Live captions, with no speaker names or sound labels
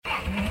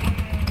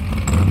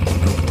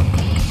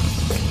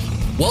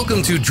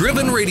Welcome to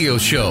Driven Radio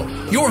Show,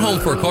 your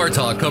home for car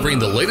talk covering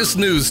the latest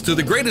news to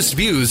the greatest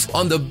views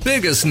on the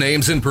biggest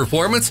names in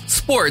performance,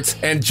 sports,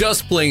 and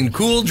just plain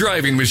cool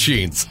driving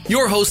machines.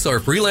 Your hosts are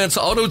freelance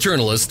auto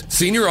journalist,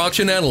 senior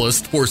auction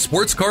analyst for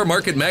Sports Car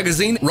Market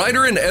Magazine,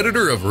 writer and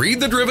editor of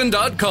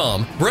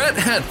ReadTheDriven.com, Brett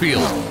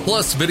Hatfield,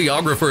 plus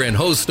videographer and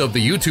host of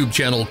the YouTube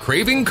channel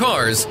Craving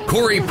Cars,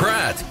 Corey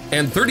Pratt,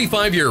 and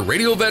 35-year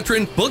radio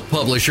veteran, book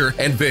publisher,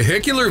 and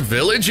vehicular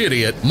village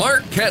idiot,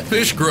 Mark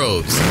Catfish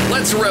Groves.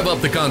 Let's rev up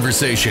the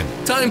conversation.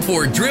 Time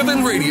for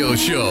Driven Radio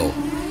Show.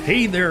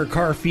 Hey there,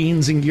 car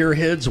fiends and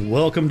gearheads.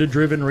 Welcome to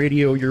Driven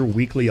Radio, your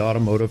weekly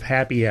automotive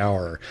happy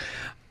hour.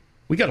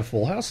 We got a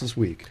full house this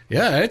week.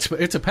 Yeah,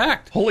 it's a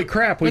packed. Holy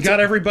crap, we got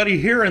everybody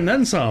here and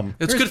then some.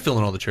 It's good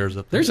filling all the chairs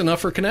up. There's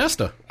enough for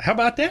Canasta. How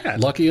about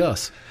that? Lucky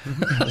us.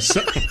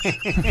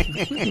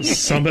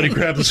 Somebody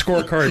grab the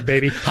scorecard,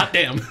 baby. Hot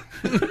damn.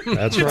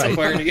 That's right.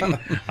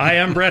 I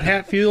am Brett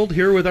Hatfield,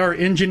 here with our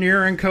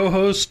engineer and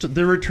co-host,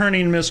 the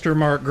returning Mr.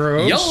 Mark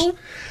Groves. Yo!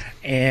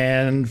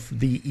 And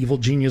the evil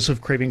genius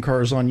of Craving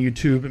Cars on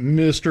YouTube,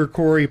 Mr.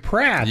 Corey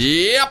Pratt.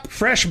 Yep.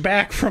 Fresh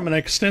back from an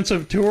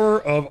extensive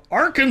tour of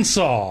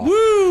Arkansas.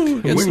 Woo!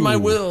 Against my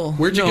will.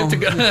 Where'd you get to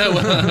go?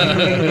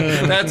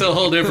 That's a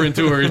whole different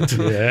tour.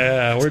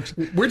 Yeah.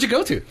 Where'd you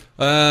go to?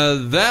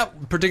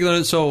 That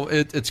particular, so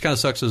it's kind of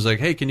sucks. It was like,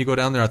 hey, can you go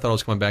down there? I thought I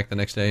was coming back the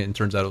next day, and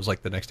turns out it was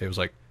like the next day. It was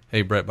like,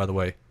 hey, Brett, by the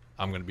way,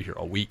 I'm going to be here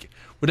all week.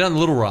 We're down in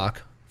Little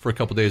Rock for a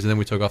couple days, and then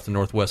we took off the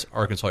northwest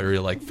Arkansas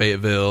area, like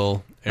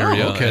Fayetteville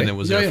area, and then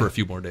was there for a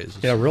few more days.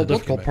 Yeah, real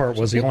difficult part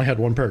was he only had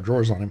one pair of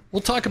drawers on him.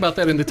 We'll talk about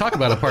that in the Talk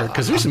About It part,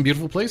 because there's some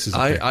beautiful places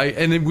up there.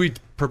 And then we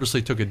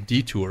purposely took a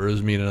detour. It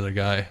was me and another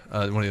guy,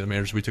 one of the other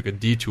managers. We took a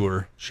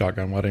detour.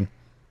 Shotgun wedding.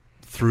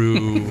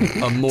 Through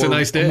a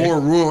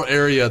more rural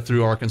area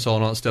through Arkansas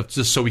and all that stuff,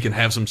 just so we can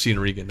have some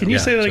scenery again. Can you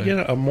say that again?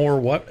 A more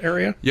what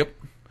area? Yep.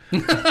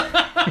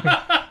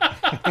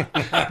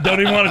 Don't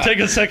even want to take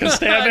a second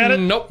stab at it?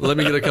 Nope. Let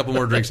me get a couple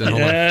more drinks in.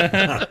 Hold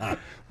on.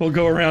 We'll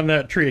go around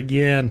that tree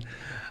again.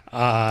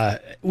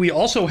 We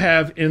also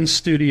have in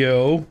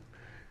studio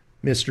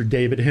Mr.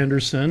 David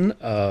Henderson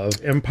of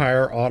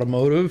Empire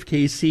Automotive,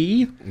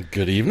 KC.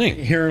 Good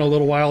evening. Here in a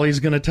little while, he's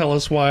going to tell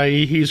us why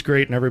he's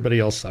great and everybody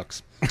else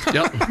sucks.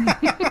 Yep.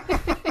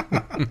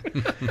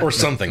 Or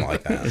something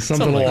like that.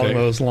 Something along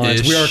those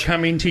lines. Ish. We are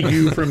coming to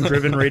you from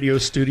Driven Radio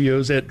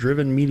Studios at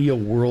Driven Media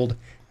World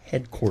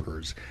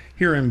headquarters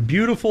here in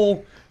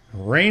beautiful,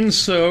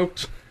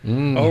 rain-soaked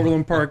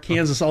Overland Park,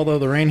 Kansas. Although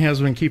the rain has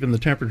been keeping the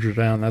temperature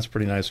down, that's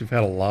pretty nice. We've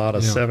had a lot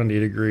of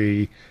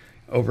 70-degree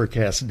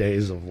overcast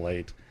days of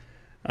late.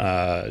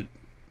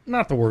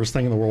 Not the worst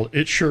thing in the world.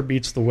 It sure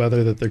beats the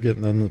weather that they're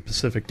getting in the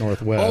Pacific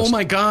Northwest. Oh,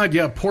 my God,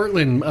 yeah,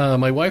 Portland.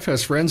 My wife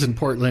has friends in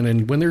Portland,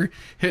 and when they're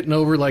hitting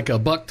over like a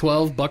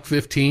 $1.12,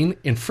 $1.15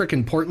 in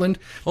frickin' Portland,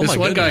 this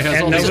one guy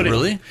has all these...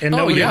 Really? And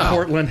nobody in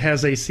Portland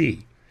has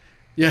AC.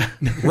 Yeah.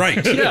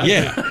 Right.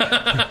 Yeah.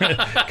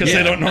 Because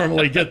they don't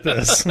normally get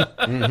this. You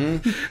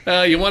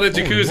want a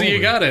jacuzzi,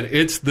 you got it.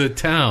 It's the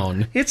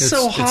town. It's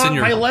so hot,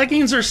 my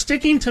leggings are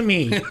sticking to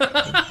me. The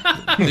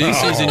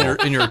AC's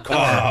in your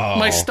car.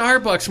 My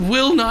Starbucks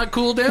will not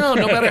cool down,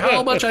 no matter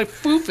how much I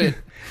foof it.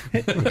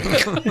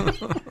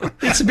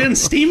 It's been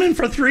steaming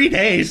for 3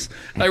 days.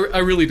 I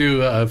really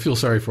do feel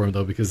sorry for him,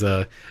 though, because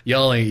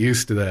y'all ain't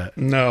used to that.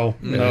 No,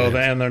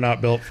 and they're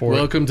not built for it.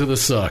 Welcome to the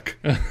suck.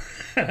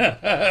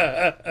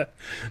 The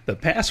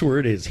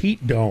password is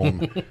Heat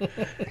Dome.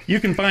 You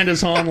can find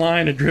us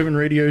online at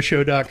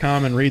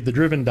drivenradioshow.com and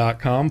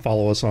readthedriven.com.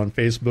 Follow us on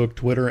Facebook,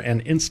 Twitter,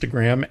 and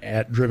Instagram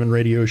at Driven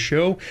Radio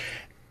Show.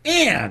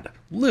 And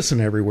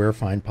listen everywhere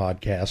fine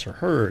podcasts are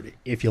heard.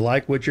 If you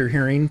like what you're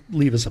hearing,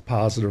 leave us a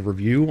positive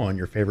review on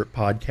your favorite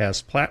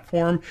podcast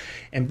platform.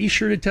 And be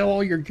sure to tell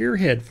all your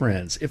gearhead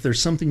friends if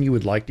there's something you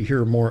would like to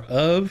hear more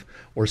of,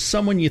 or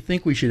someone you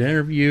think we should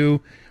interview,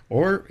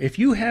 or if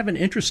you have an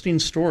interesting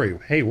story.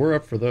 Hey, we're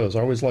up for those.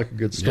 I always like a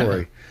good story.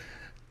 Yeah.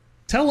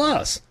 Tell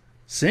us.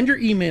 Send your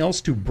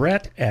emails to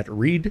Brett at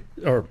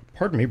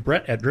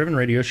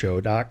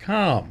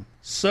drivenradioshow.com.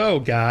 So,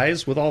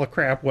 guys, with all the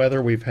crap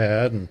weather we've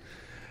had and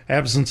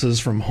absences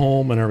from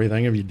home and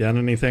everything, have you done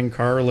anything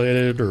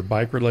car-related or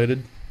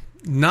bike-related?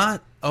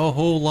 Not a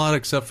whole lot,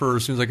 except for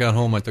as soon as I got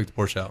home, I took the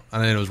Porsche out.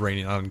 And then it was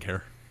raining. I didn't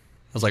care.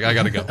 I was like, I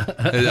got to go.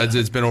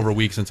 It's been over a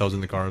week since I was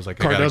in the car. I was like,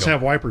 car does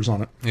have wipers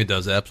on it. It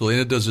does, absolutely.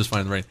 And it does just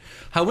fine in the rain.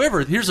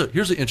 However, here's an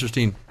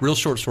interesting, real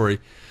short story.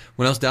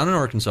 When I was down in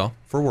Arkansas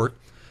for work,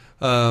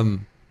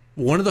 one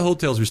of the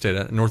hotels we stayed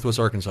at in Northwest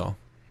Arkansas,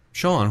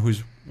 Sean,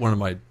 who's one of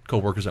my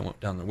co-workers that went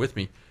down there with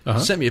me,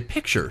 sent me a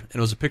picture. And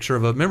it was a picture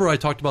of remember I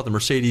talked about the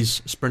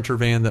Mercedes Sprinter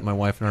van that my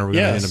wife and I were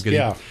going to end up getting?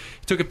 Yeah.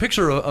 He took a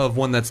picture of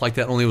one that's like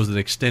that, only it was an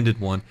extended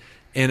one.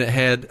 And it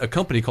had a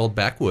company called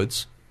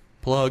Backwoods.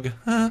 Plug.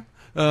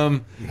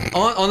 On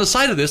the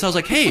side of this, I was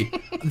like, hey,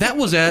 that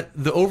was at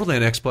the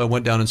Overland Expo I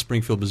went down in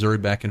Springfield, Missouri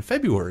back in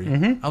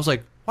February. I was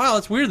like, wow,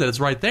 it's weird that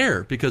it's right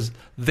there, because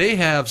they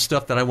have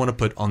stuff that I want to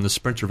put on the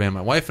Sprinter van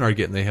my wife and I are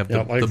getting. They have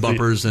the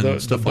bumpers and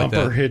stuff like that.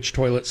 The bumper hitch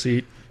toilet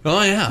seat.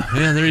 Oh, yeah.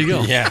 Yeah, there you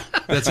go. Yeah.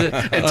 That's it.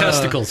 And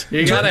testicles.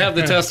 You got to have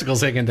the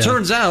testicles hanging down.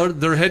 Turns out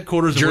their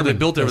headquarters and where they German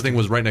built everything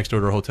was right next door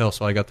to our hotel,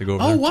 so I got to go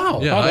over there. Oh,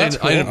 wow. Yeah, Oh, I that's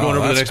ended up going over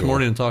the that's next cool.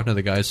 morning and talking to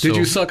the guys. Did so-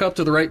 you suck up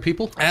to the right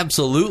people?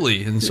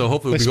 Absolutely. And so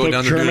hopefully They we go spoke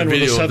down there and do German a with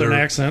video a of southern their...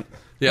 accent.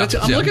 Yeah,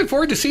 I'm yeah. looking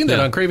forward to seeing that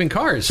Yeah. on Craving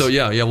Cars. So,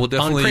 yeah, we'll on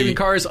definitely... Craving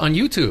Cars on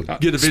YouTube.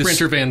 Get a video-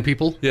 Sprinter van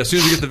people. Yeah, as soon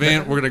as we get the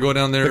van, we're going to go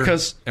down there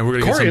Because and we're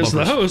going to get Corey some is the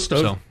bumpers. host of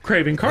So,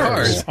 Craving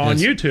Cars Cars. on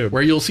Yes. YouTube.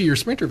 Where you'll see your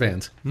Sprinter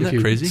vans. isn't if that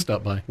you crazy?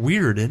 Stop by.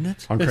 Weird, isn't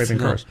it? On Craving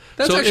Cars.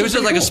 That's So it actually was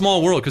just pretty like a cool.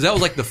 small world because that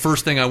was like the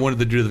first thing I wanted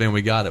to do to the van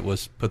we got. It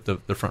was put the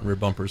front and rear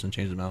bumpers and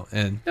change them out.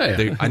 And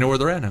Yeah. I know where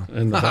they're at now.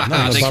 And the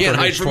they bumper can't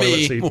hide hitch from toilet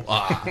me. seat.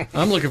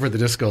 I'm looking for the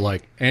disco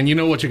light. And you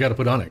know what you got to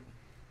put on it?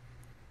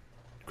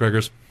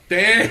 Gregor's.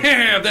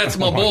 Damn, that's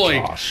my boy.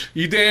 gosh.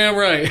 You damn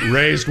right.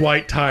 Raised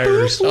white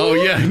tires. Oh,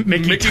 yeah.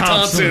 Mickey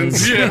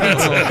Thompson's. Yeah,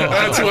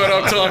 that's what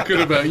I'm talking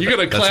about. You got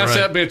to class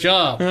right. that bitch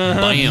up.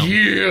 Bam.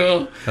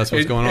 Yeah. That's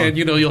what's And- going on. And,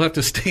 you'll have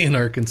to stay in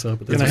Arkansas.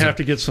 But Gonna have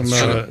to get some. I'm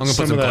going to put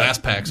some some of that glass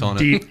packs on it.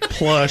 deep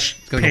plush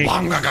pink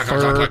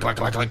fur.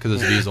 Because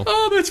it's diesel.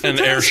 Oh, that's And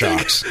fantastic. air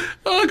shocks.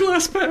 Oh,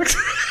 glass packs.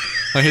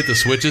 I hit the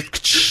switches.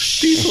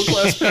 Diesel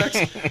glass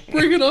packs.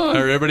 Bring it on.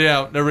 Everybody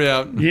out. Everybody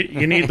out.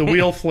 You need the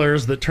wheel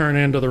flares that turn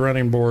into the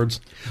running boards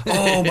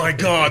Oh my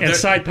God! and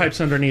side pipes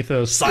underneath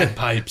those. Side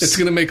pipes. It's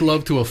going to make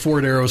love to a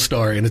Ford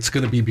Aerostar, and it's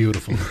going to be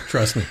beautiful.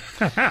 Trust me.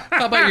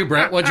 How about you,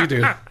 Brett? What'd you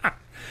do?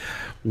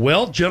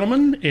 Well,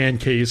 gentlemen, in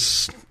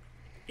case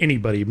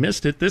anybody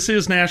missed it, this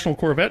is National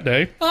Corvette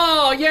Day.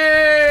 Oh,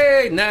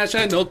 yay!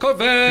 National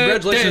Corvette.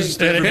 Congratulations to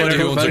Day. everybody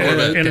who owns a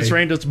Corvette. And it's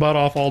rained its butt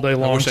off all day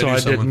long, wish I so knew I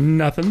did someone.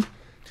 nothing.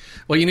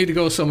 Well, you need to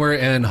go somewhere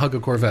and hug a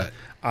Corvette.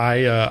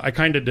 I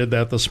kind of did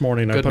that this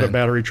morning. I Good put a man.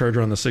 battery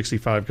charger on the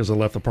 65 because I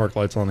left the park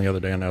lights on the other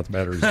day, and now the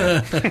battery's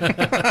dead.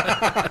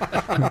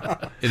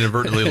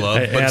 Inadvertently love,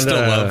 but And, still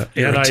love.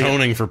 You're and I-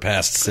 atoning for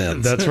past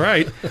sins. That's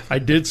right. I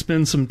did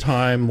spend some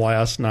time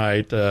last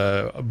night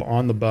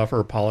on the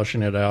buffer,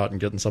 polishing it out and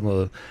getting some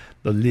of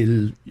the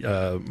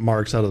little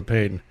marks out of the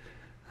paint.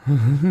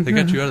 They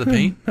got you out of the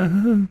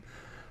paint?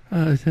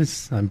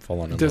 I'm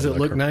falling in Does love it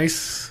with look that car.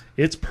 nice?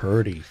 It's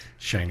purty.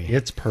 Shiny.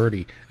 It's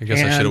purty. I guess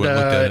I should've went and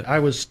looked at it. I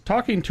was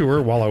talking to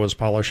her while I was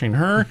polishing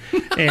her,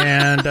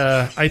 and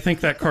I think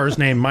that car's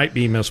name might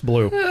be Miss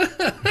Blue.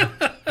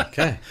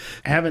 Okay.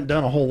 Haven't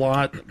done a whole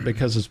lot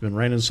because it's been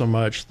raining so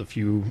much. The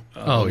few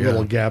Oh, yeah.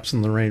 little gaps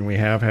in the rain we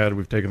have had,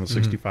 we've taken the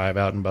 65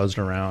 out and buzzed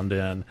around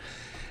in.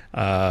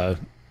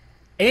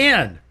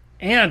 And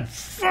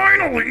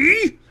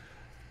finally,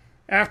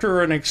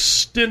 after an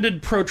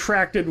extended,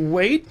 protracted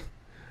wait,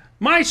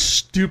 my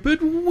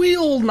stupid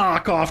wheel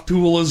knockoff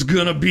tool is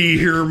gonna be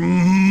here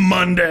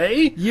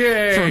Monday.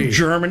 Yay. From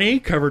Germany,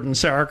 covered in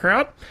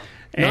sauerkraut.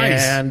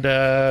 Nice. And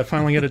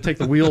finally got to take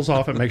the wheels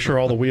off and make sure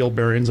all the wheel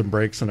bearings and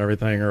brakes and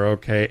everything are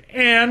okay.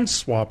 And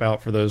swap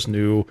out for those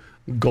new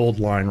Gold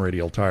Line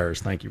radial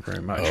tires. Thank you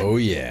very much. Oh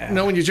yeah.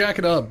 Now, when you jack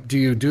it up, do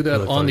you do that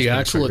Really on thought the it was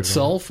axle gonna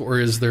itself, or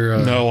is there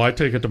a... No, I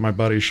take it to my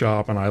buddy's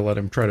shop and I let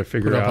him try to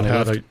figure Put it up out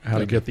on the how to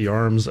lift. get the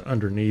arms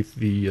underneath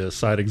the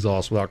side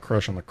exhaust without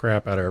crushing the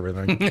crap out of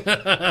everything.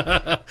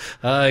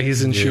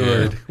 He's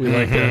insured. We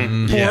like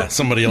that. Yeah.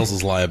 Somebody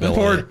else's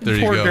liability. There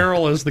you Poor go.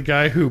 Daryl is the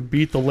guy who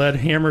beat the lead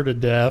hammer to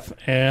death,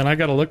 and I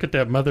got to look at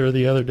that mother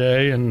the other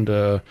day,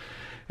 and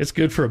it's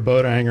good for a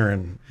boat hanger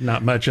and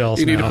not much else.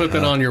 You need to now. put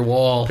that on your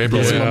wall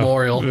as a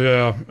memorial.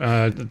 Yeah,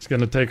 it's going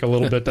to take a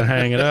little bit to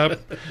hang it up.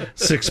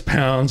 6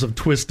 pounds of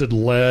twisted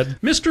lead.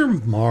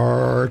 Mr.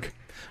 Mark.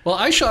 Well,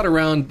 I shot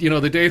around,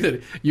 the day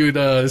that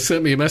you'd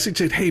sent me a message,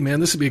 said, "Hey, man,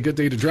 this would be a good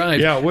day to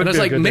drive." Yeah, it would and I was be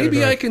a like, good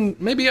day to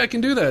maybe I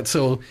can do that.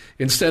 So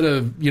instead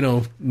of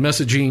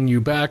messaging you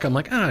back, I'm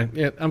like,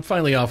 yeah, I'm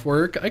finally off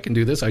work. I can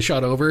do this. I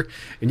shot over,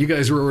 and you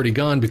guys were already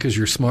gone because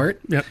you're smart.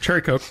 Yeah,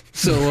 cherry Coke.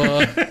 So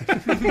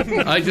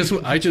I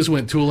just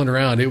went tooling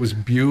around. It was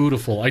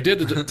beautiful. I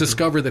did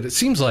discover that it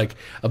seems like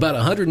about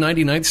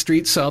 199th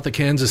Street south of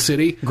Kansas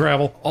City.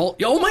 Gravel.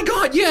 Oh my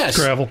God, yes,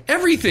 Gravel.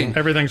 everything,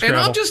 Everything's and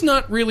gravel. I'm just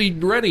not really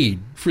ready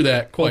for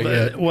that quite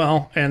yet.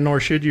 Well, and nor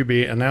should you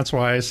be, and that's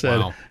why I said,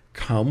 Wow.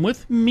 come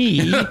with me,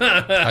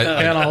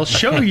 and I'll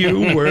show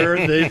you where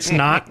it's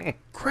not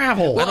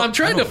gravel. Well, I'm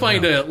trying to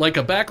find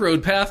a back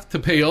road path to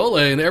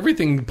Paola, and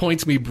everything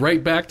points me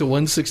right back to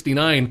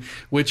 169,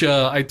 which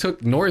I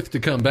took north to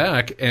come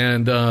back.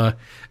 And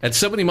at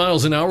 70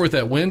 miles an hour with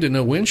that wind and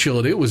no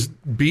windshield, it was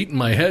beating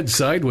my head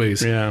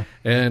sideways. Yeah.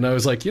 And I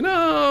was like,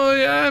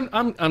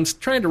 I'm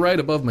trying to ride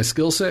above my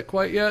skill set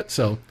quite yet,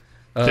 so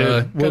kind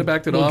of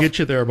backed it we'll off. get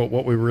you there, but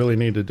what we really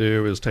need to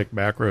do is take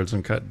back roads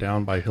and cut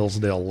down by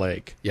Hillsdale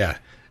Lake. Yeah.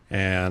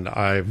 And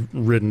I've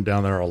ridden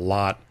down there a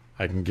lot.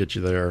 I can get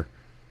you there.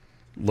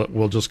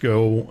 We'll just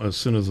go as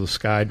soon as the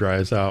sky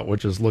dries out,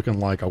 which is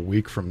looking like a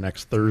week from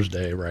next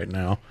Thursday right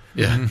now.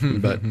 Yeah.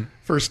 But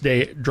first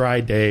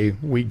dry day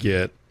we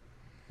get,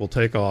 we'll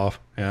take off,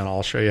 and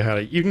I'll show you how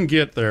to. You can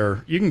get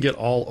there. You can get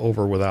all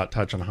over without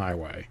touching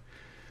highway.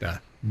 Yeah.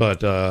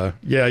 But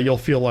you'll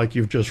feel like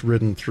you've just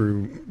ridden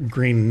through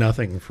green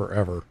nothing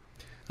forever.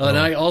 And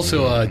I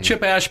also,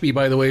 Chip Ashby,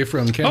 by the way,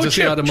 from Kansas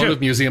City Chip, Automotive Chip.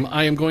 Museum,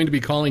 I am going to be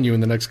calling you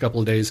in the next couple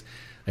of days.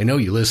 I know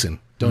you listen.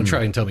 Don't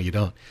try and tell me you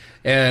don't.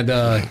 And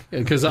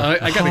because I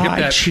got to get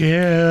that,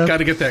 Chip. got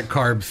to get that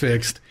carb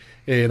fixed.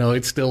 You know,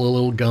 it's still a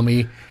little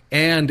gummy,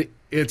 and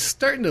it's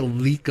starting to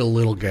leak a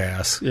little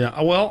gas. Yeah,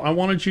 well, I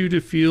wanted you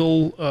to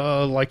feel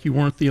like you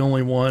weren't the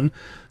only one.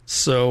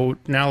 So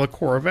now the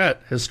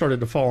Corvette has started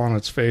to fall on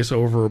its face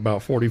over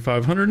about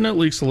 4,500, and it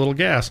leaks a little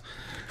gas.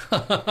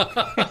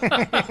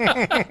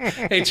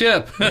 Hey,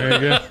 Chip. There you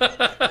go.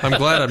 I'm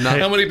glad I'm not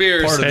How many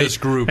beers? part of Hey, this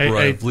group hey,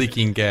 where hey. I'm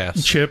leaking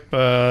gas. Chip,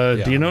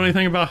 do you know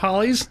anything about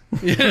Hollies?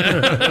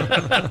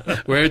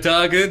 We're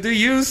talking to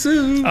you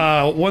soon.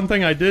 One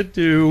thing I did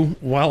do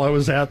while I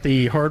was at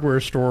the hardware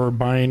store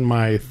buying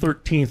my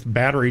 13th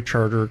battery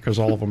charger, because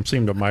all of them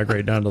seem to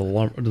migrate down to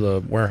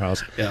the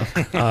warehouse.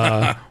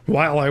 Yeah.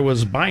 While I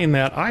was buying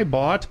that, I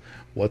bought,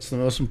 what's the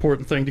most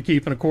important thing to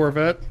keep in a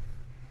Corvette?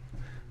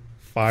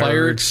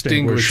 Fire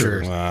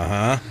extinguisher.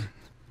 Uh-huh.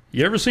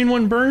 You ever seen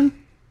one burn?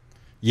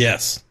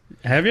 Yes.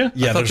 Have you?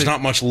 Yeah, thought there's they-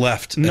 not much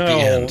left at No, the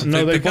end.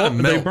 no, They they kinda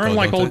burn melt, though,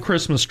 like don't old they?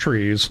 Christmas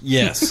trees.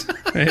 Yes.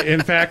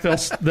 In fact,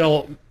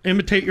 they'll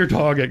imitate your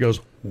dog. It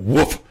goes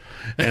woof,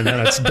 and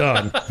then it's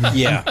done.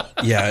 Yeah.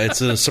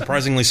 It's a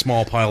surprisingly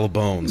small pile of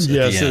bones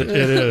Yes, at the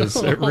it end. is.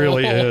 It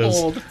really is.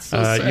 Oh, that's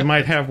so sad. You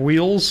might have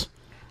wheels.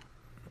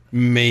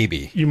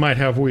 Maybe. You might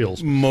have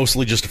wheels.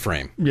 Mostly just a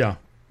frame. Yeah,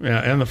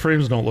 and the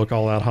frames don't look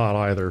all that hot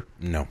either.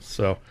 No.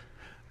 So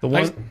the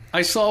one.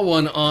 I saw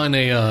one on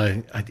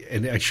and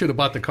I should have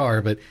bought the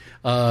car, but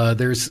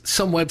there's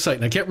some website,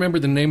 and I can't remember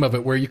the name of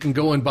it, where you can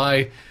go and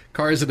buy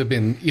cars that have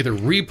been either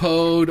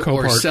repoed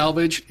or Copart.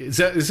 salvaged. Is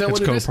that It's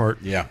what it is? Copart.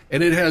 Yeah.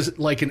 And it has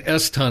like an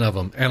S-ton of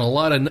them, and a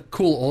lot of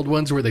cool old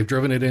ones where they've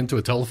driven it into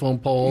a telephone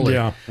pole,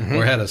 Yeah.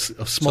 or had a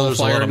small there's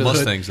a fire lot of under the hood.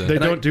 Mustangs then. They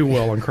And don't do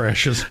well in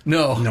crashes.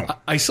 No,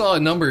 I saw a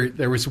number.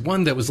 There was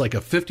one that was like a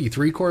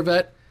 '53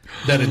 Corvette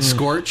that had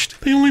scorched,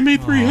 They only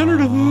made 300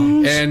 of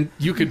those. and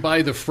you could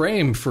buy the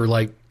frame for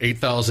like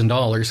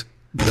 $8,000.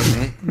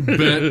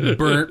 The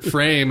burnt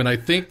frame, and I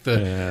think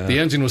the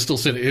engine was still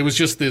sitting. It was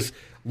just this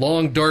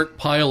long, dark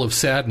pile of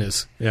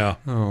sadness. Yeah,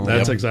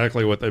 that's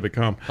exactly what they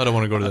become. I don't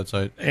want to go to that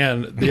site.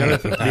 And the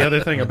other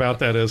thing about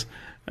that is,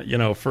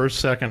 first,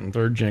 second, and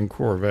third gen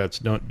Corvettes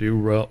don't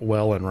do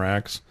well in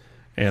racks.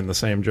 And the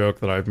same joke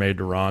that I've made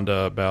to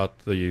Rhonda about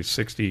the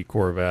 60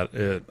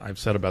 Corvette, I've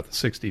said about the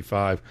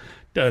 65.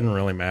 Doesn't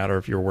really matter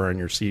if you're wearing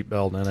your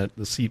seatbelt in it.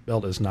 The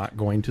seatbelt is not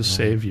going to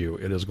save you.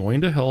 It is going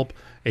to help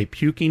a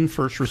puking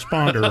first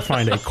responder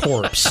find a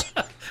corpse.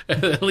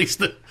 At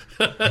least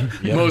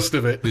most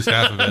of it. At least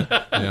half of it.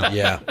 Yeah.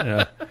 Yeah.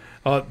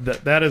 Yeah.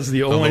 That is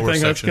the only lower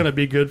thing that's section. going to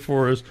be good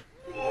for us.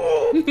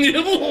 Oh,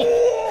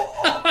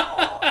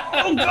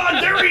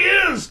 God, there he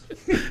is!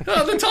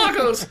 Oh, the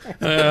tacos.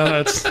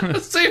 That's,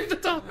 Save the I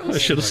tacos.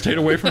 should have stayed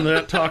away from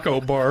that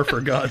taco bar,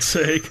 for God's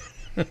sake.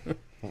 All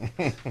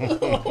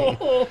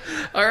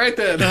right,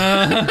 then.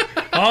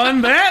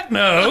 On that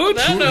note,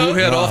 Who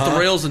had off the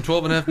rails in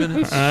 12 and a half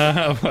minutes?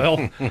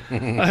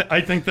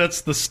 I think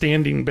that's the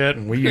standing bet,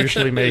 and we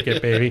usually make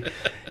it, baby.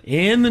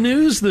 In the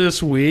news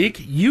this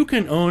week, you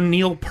can own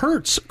Neil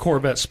Peart's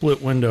Corvette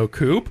split window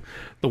coupe.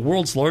 The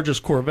world's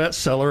largest Corvette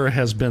seller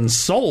has been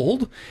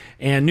sold,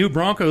 and new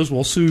Broncos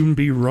will soon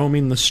be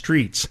roaming the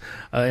streets.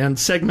 In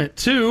segment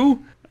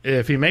 2,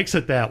 if he makes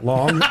it that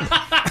long,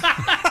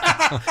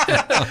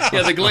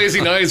 Yeah, the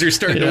glazing eyes are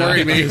starting to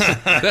worry me.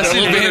 That's a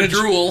little bit of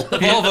drool.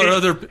 Of all of our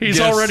other he's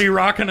guests. already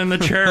rocking in the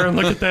chair and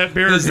look at that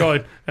beard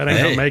going, that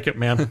ain't gonna make it,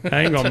 man.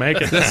 I ain't gonna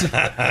make it.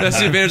 That's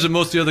the advantage of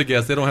most of the other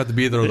guests. They don't have to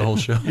be there the whole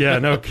show. Yeah,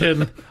 no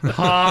kidding.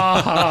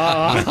 Ha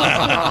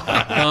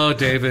ha. Oh,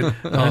 David.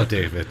 Oh,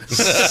 David.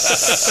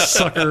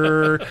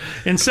 Sucker.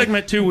 In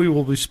segment 2, we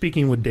will be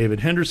speaking with David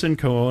Henderson,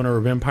 co-owner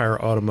of Empire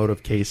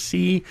Automotive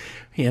KC,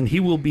 and he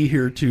will be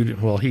here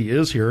he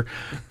is here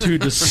to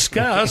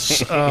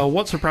discuss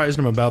what surprised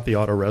him about the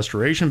auto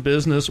restoration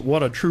business,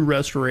 what a true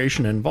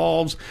restoration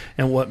involves,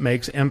 and what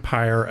makes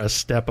Empire a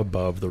step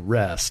above the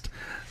rest.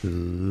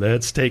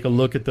 Let's take a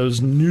look at those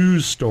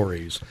news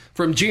stories.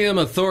 From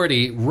GM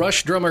Authority,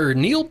 Rush drummer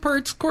Neil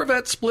Peart's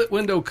Corvette split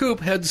window coupe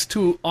heads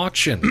to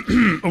auction.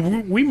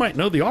 We might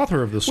know the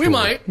author of this story. We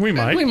might. We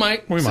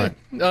might.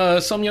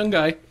 Some young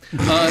guy.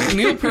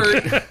 Neil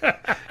Peart,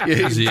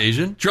 Is he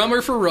Asian?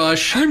 drummer for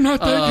Rush. I'm not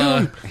that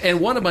young.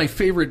 And one of my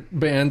favorite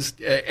bands,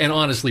 and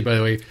honestly, by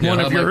the way,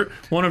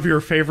 One of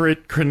your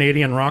favorite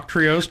Canadian rock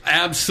trios?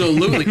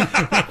 absolutely.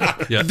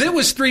 Yes. There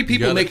was three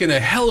people got it. making a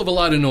hell of a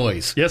lot of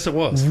noise. Yes, it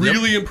was.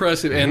 Really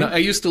impressive. And I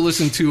used to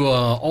listen to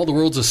All the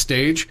World's a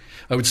Stage.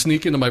 I would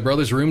sneak into my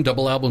brother's room,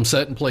 double album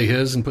set, and play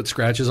his and put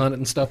scratches on it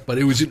and stuff. But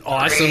it was an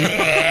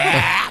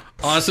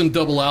awesome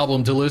double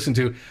album to listen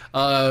to.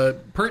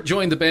 Peart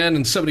joined the band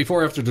in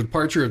 '74 after the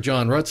departure of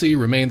John Rutsey,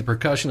 remained the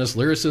percussionist,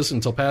 lyricist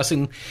until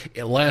passing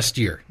last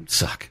year.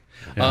 Suck.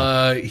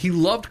 He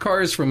loved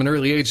cars from an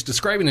early age,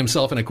 describing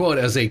himself in a quote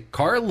as a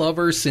car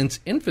lover since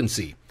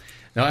infancy.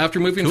 Now, after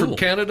moving Cool. from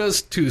Canada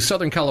to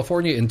Southern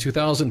California in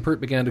 2000, Pert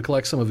began to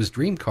collect some of his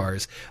dream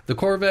cars. The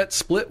Corvette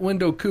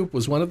split-window coupe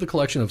was one of the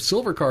collection of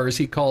silver cars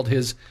he called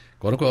his,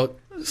 quote-unquote,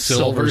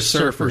 Silver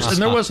Surfers. And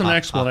there was an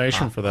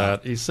explanation for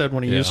that. He said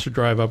when he used to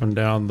drive up and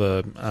down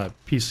the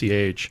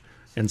PCH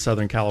in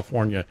Southern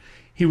California,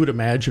 he would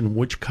imagine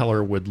which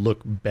color would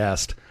look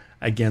best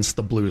against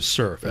the blue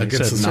surf. And he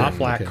Against said the not surf,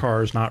 black okay.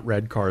 cars, not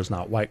red cars,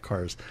 not white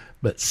cars,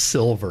 but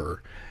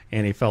silver.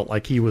 And he felt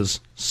like he was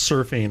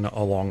surfing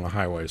along the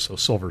highway. So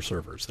Silver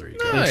Surfers, there you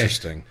go. Nice.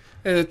 Interesting.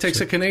 And it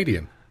takes a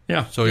Canadian.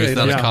 Yeah. So he's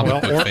not a comic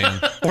well, book fan.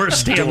 Or a Don't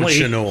Stanley.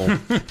 you know?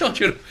 Don't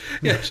you know?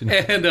 Yeah.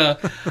 And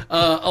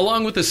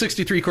along with the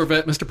 63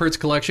 Corvette, Mr. Pert's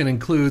collection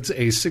includes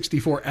a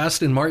 64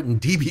 Aston Martin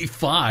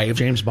DB5,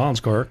 James Bond's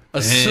car. a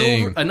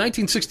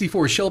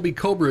 1964 Shelby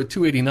Cobra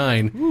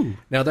 289.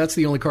 Now, that's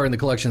the only car in the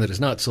collection that is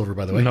not silver,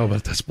 by the way. No,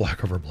 but that's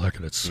black over black,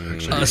 and it's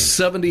actually A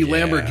 70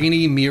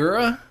 Lamborghini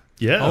Miura.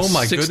 yes. Oh,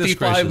 my goodness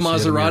 65 gracious,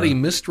 Maserati yeah,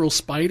 Mistral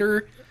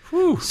Spider.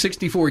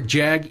 64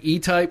 Jag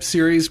E-Type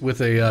series with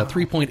a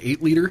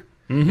 3.8 liter.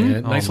 And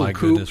nice Oh, my little coupe.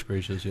 goodness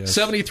gracious, yes.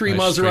 73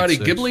 Nice straight Maserati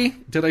six. Ghibli.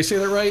 Did I say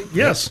that right?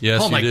 Yes.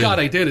 Yes, Oh you my did. God,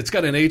 I did. It's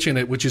got an H in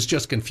it, which is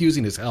just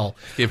confusing as hell.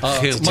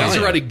 Maserati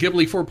Maserati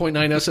Ghibli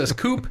 4.9 SS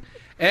Coupe,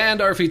 and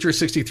our feature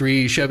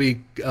 63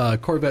 Chevy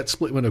Corvette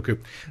split window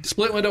coupe.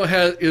 Split window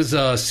is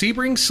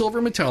Sebring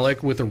silver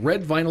metallic with a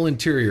red vinyl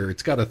interior.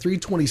 It's got a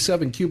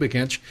 327 cubic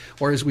inch,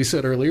 or as we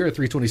said earlier, a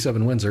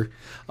 327 Windsor,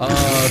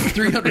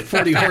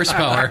 340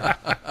 horsepower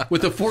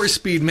with a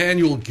 4-speed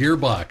manual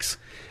gearbox.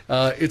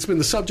 It's been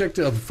the subject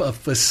of a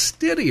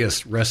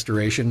fastidious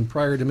restoration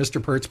prior to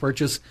Mr. Pert's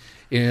purchase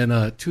in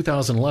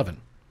 2011.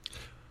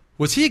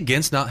 Was he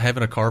against not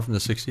having a car from the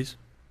 60s?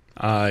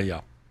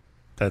 Yeah.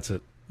 That's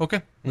it.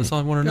 Okay. That's all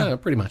I want to know. Yeah,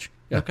 pretty much.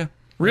 Yeah. Okay.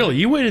 Really?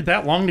 You waited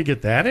that long to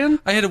get that in?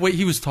 I had to wait.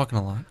 He was talking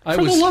a lot. I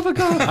For was, the love of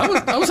God.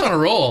 I was on a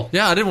roll.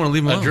 Yeah, I didn't want to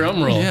leave him alone.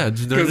 Drum roll. Yeah,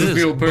 there it Because it's is.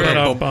 Neil Peart.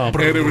 Ba-dum-bum.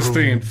 And it was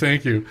themed.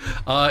 Thank you.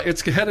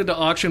 It's headed to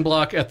auction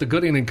block at the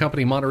Gooding and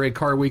Company Monterey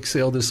Car Week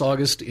sale this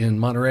August in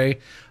Monterey.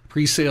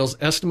 Pre-sales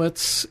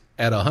estimates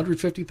at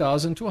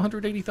 $150,000 to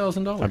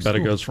 $180,000. I bet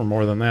it goes for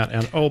more than that.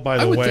 And oh, by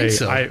the would way, think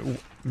so. I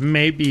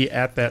may be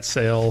at that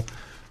sale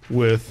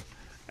with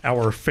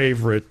our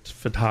favorite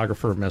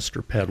photographer,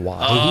 Mr.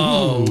 Pedwad.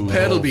 Oh,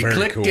 pedal be very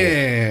clicking.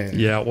 cool.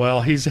 Yeah,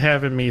 well, he's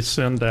having me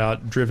send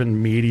out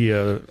Driven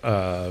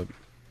Media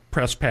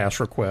press pass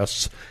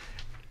requests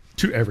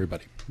to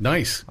everybody.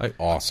 Nice.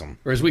 Awesome.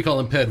 Or as we call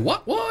him, Ped.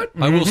 What?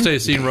 I will say,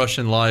 seeing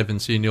Russian live and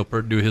seeing Neil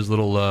Peart do his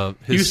little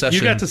his session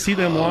You got to see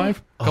them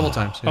live? a couple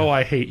times. Yeah. Oh,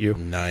 I hate you.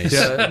 Nice.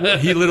 Yeah,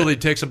 he literally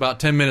takes about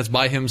 10 minutes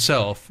by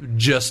himself,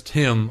 just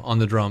him on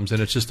the drums, and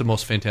it's just the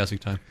most fantastic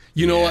time.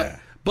 You know Yeah. what?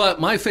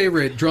 But my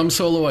favorite drum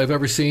solo I've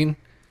ever seen,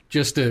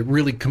 just to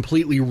really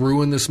completely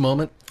ruin this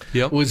moment,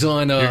 Yep. was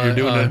on You're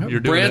doing it. You're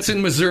doing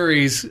Branson,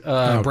 Missouri's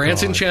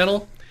Branson God.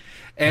 channel.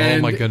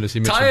 And my goodness, he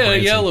mentioned tie a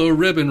Branson. yellow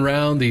ribbon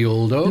round the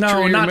old oak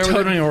No, tree. not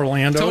Remember Tony that?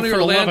 Orlando. Tony For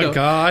the love Orlando. of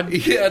God.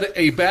 He had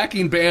a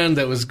backing band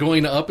that was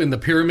going up in the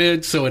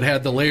pyramid, so it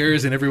had the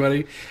layers and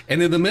everybody.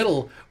 And in the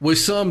middle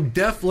was some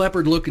Def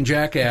Leppard looking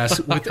jackass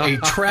with a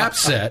trap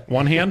set.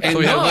 One hand? And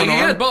So he had no, one he arm?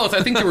 had both.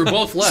 I think they were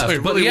both left. So he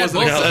but really he had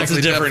wasn't both exactly That's a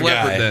left. Def different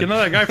Leppard guy. then. You know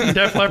that guy from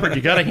Def Leppard?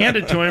 You got to hand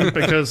it to him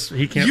because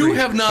he can't You read.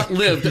 have not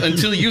lived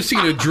until you've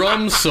seen a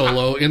drum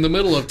solo in the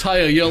middle of Tie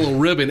a Yellow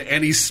Ribbon,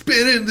 and he's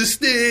spinning the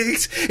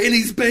sticks, and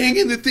he's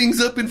banging the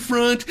things up in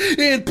front,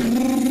 and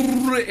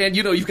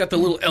you know, you've got the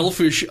little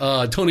elfish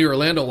Tony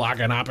Orlando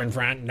walking up in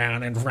front and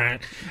down in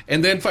front,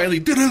 and then finally,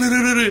 it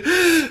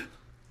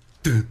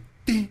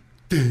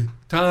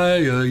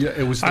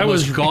was the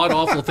most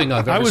god-awful thing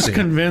I've ever I was seen.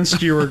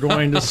 convinced you were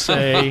going to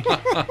say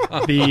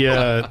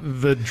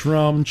the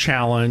drum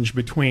challenge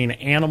between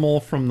Animal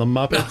from the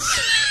Muppets.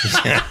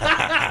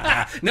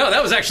 No,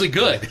 that was actually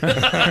good.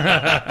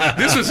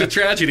 This was a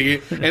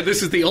tragedy, and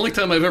this is the only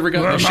time I've ever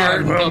gotten to share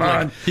it in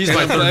public. He's And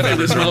my I'm glad for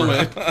this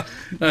moment.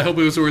 I hope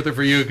it was worth it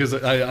for you because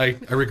I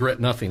regret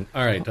nothing.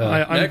 All right,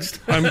 next.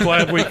 I'm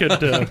glad we could.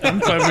 I'm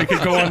glad we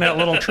could go on that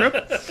little trip.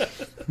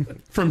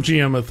 From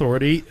GM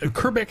Authority, a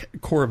Kerbeck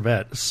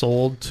Corvette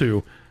sold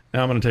to.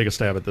 Now I'm going to take a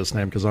stab at this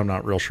name because I'm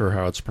not real sure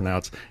how it's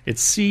pronounced.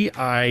 It's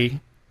CIO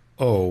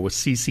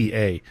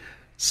CCA,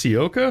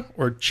 Cioca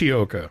or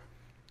Chioca.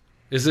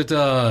 Is it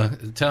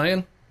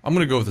Italian? I'm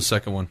going to go with the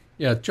second one.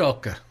 Yeah,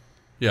 Joker.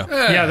 Yeah.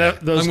 Yeah,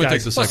 those I'm going to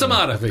guys. take the What's second the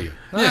one. matter for you?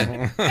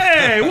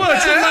 Hey,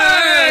 what's the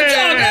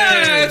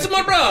Hey, it's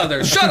my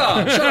brother. Shut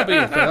up. Shut up, you.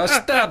 I'll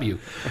stab you.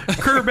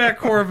 Kerbeck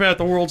Corvette,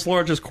 the world's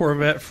largest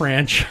Corvette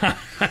franchise.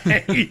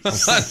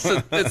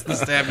 It's the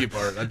stab you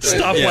part. I tell you.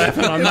 Stop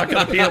laughing. I'm not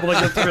going to be able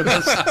to get through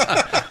this.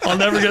 I'll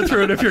never get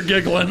through it if you're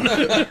giggling.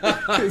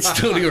 It's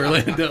Tony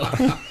Orlando.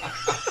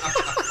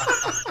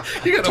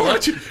 You gotta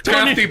watch it.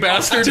 Crafty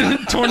bastard.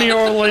 Tony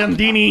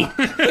Orlandini.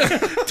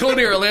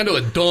 Tony Orlando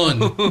a done.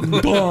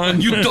 Done.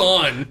 You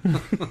done.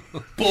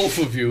 Both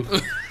of you.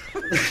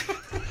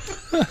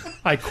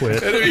 I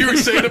quit. You were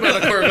saying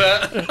about a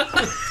Corvette.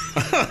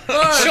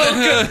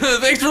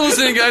 Thanks for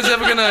listening, guys.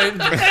 Have a good night.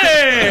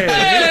 Hey!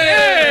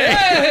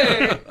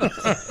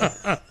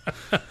 Hey!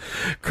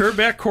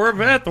 Quebec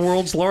Corvette, the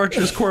world's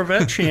largest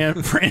Corvette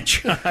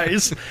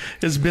franchise,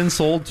 has been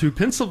sold to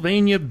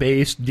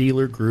Pennsylvania-based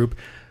dealer group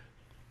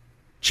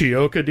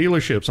Chioka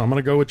Dealerships. I'm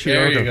going to go with Chioka.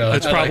 There you go.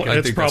 It's I probably, think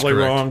it's that's probably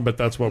correct. wrong, but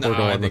that's what we're I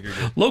going think with.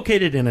 you're good.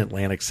 Located in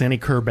Atlantic City,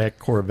 Quebec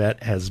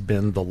Corvette has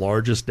been the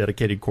largest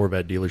dedicated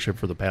Corvette dealership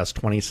for the past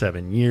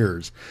 27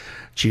 years.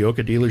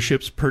 Chioka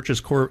Dealerships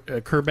purchased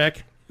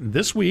Quebec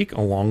this week,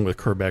 along with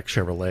Quebec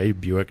Chevrolet,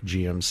 Buick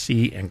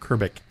GMC, and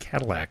Quebec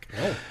Cadillac.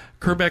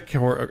 Quebec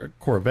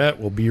Corvette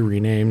will be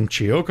renamed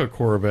Chioka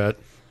Corvette.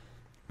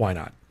 Why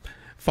not?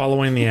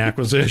 Following the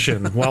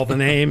acquisition. While the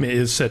name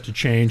is set to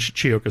change,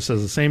 Chioka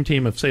says the same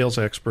team of sales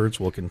experts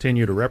will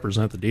continue to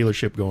represent the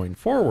dealership going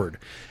forward.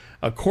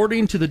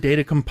 According to the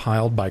data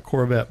compiled by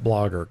Corvette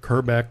blogger,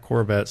 Quebec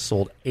Corvette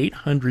sold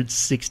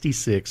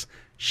 866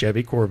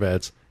 Chevy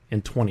Corvettes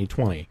in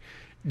 2020.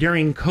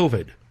 During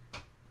COVID.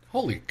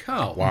 Holy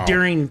cow. Wow.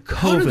 During COVID.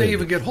 How did they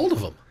even get hold of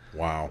them?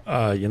 Wow.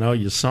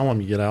 You sell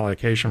them, you get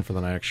allocation for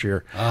the next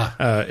year.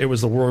 It was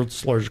the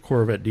world's largest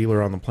Corvette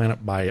dealer on the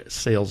planet by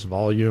sales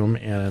volume,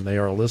 and they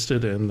are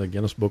listed in the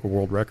Guinness Book of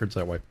World Records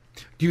that way.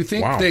 Do you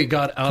think Wow. they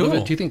got out of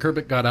Cool. it? Do you think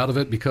Quebec got out of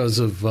it because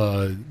of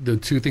the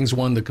two things?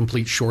 One, the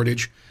complete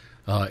shortage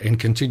and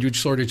continued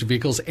shortage of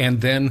vehicles, and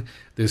then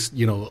this,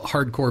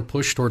 hardcore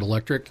push toward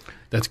electric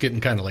that's getting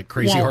kind of like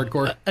crazy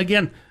hardcore.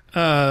 Again,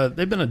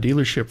 they've been a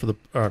dealership for the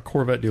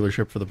Corvette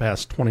dealership for the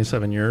past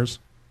 27 years.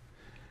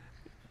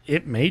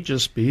 It may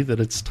just be that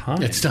it's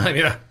time. It's time,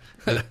 yeah.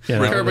 You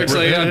know, Quebec's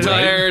like, I'm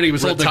tired. He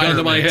was holding a gun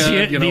to my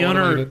head.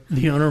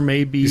 The owner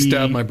may be He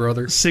stabbed my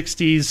brother.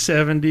 60s,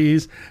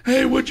 70s.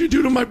 Hey, what'd you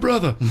do to my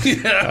brother?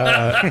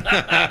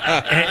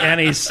 And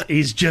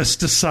he's just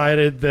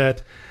decided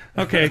that,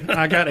 okay,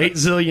 I got $8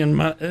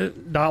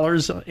 zillion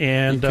dollars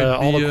and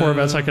all the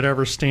Corvettes I could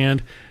ever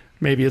stand.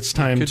 Maybe it's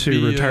time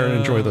to retire and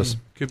enjoy this.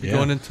 Could be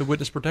going into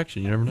witness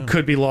protection. You never know.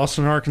 Could be lost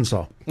in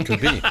Arkansas.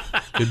 Could be.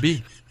 Could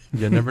be.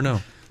 You never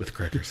know. With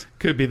crackers.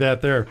 Could be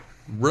that there.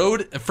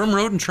 Road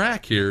and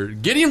Track here,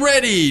 getting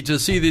ready to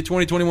see the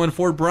 2021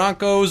 Ford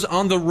Broncos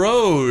on the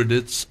road.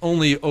 It's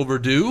only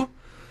overdue.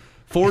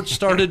 Ford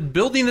started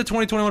building the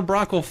 2021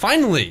 Bronco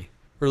finally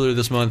earlier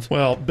this month.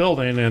 Well,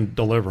 building and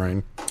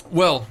delivering.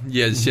 Well,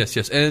 yes.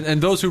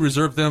 And those who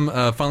reserved them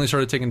finally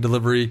started taking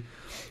delivery,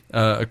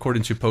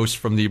 according to posts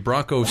from the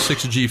Bronco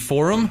 6G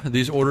forum.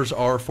 These orders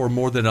are for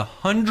more than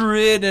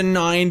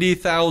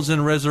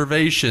 190,000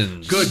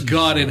 reservations. Good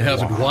God in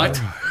heaven.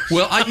 What?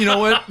 Well, you know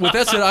what? With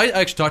that said, I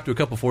actually talked to a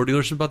couple Ford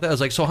dealers about that. I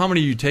was like, so how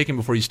many are you taking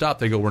before you stop?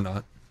 They go, we're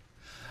not.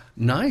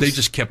 Nice. They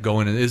just kept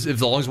going. And as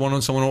long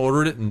as someone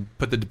ordered it and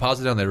put the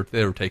deposit down, they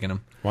were taking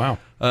them. Wow.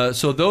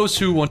 So those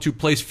who want to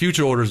place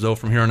future orders, though,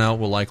 from here on out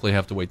will likely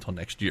have to wait till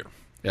next year.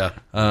 Yeah.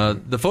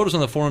 The photos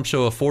on the forum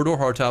show a four-door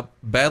hardtop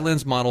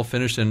Badlands model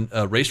finished in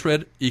race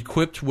red,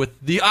 equipped with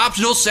the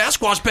optional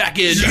Sasquatch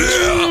package.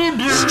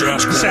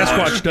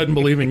 Sasquatch doesn't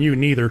believe in you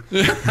neither.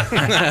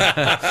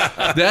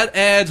 That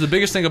adds, the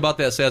biggest thing about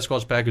that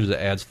Sasquatch package is it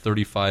adds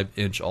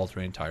 35-inch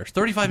all-terrain tires.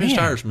 35-inch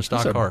tires from a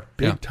stock Those are car.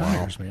 Big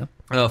tires, man.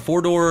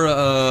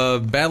 Four-door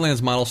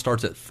Badlands model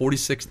starts at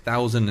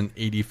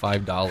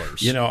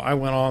 $46,085. You know, I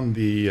went on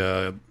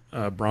the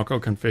Bronco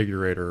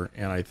configurator,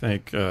 and I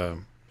think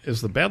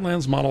is the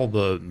Badlands model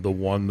the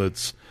one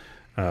that's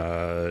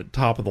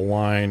top of the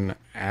line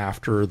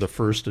after the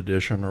first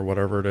edition or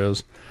whatever it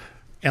is.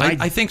 And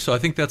I think so. I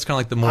think that's kind of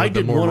like the I more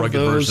did one of rugged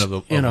those version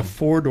of in a them.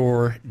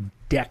 four-door,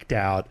 decked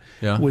out,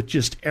 Yeah. with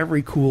just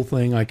every cool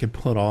thing I could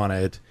put on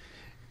it,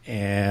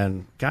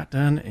 and got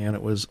done, and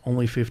it was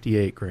only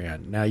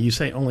 $58,000. Now you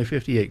say only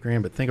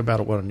 $58,000, but think about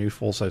it, what a new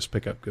full-size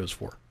pickup goes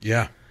for.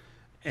 Yeah.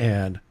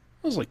 And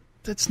I was like,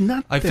 that's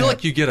not. I feel that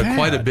like you get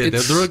quite a bad. bit.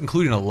 It's- They're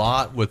including a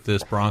lot with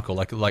this Bronco,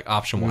 like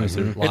option-wise.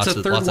 There's lots It's a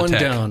of, third lots one of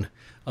tech. down.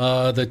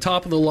 The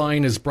top of the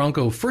line is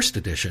Bronco First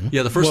Edition.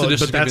 Yeah, the first Well,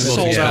 edition. but that's is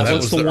gonna be sold out. that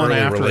What's was the the one early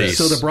after release.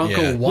 it? So the Bronco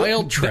Yeah.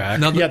 Wild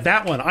Track. Now, Yeah,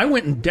 that one. I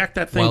went and decked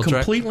that thing Wild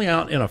Track? completely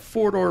out in a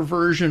four-door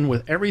version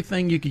with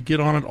everything you could get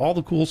on it, all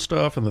the cool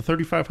stuff, and the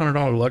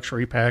 $3,500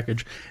 luxury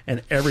package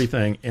and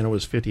everything, and it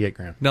was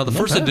 $58,000. now, the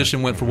first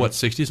edition went for what,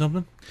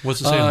 60-something? What's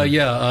the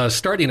same?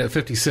 starting at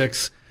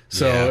 56.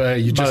 So Yeah.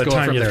 you By just the go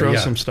time from you there. throw yeah.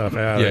 some stuff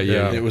out,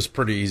 Yeah. It was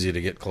pretty easy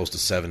to get close to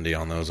 70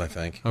 on those, I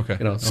think. Okay.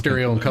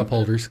 Stereo and cup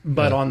holders.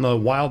 But on the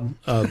wild,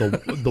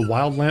 the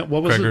wild lamp,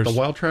 what was Crackers. it? The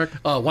Wild Track.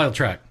 Wild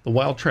Track. The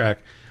Wild Track.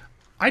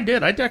 I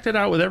decked it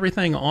out with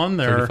everything on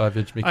there.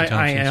 35-inch Mickey I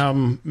Thompsons.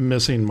 am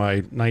missing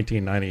my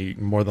 1990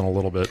 more than a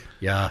little bit.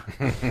 Yeah.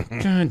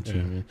 God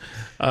damn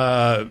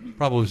it.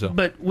 Probably so.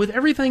 But with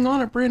everything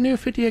on it, brand new,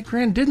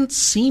 $58,000 didn't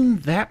seem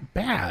that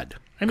bad.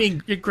 I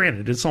mean,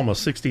 granted, it's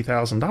almost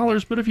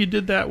 $60,000, but if you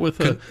did that with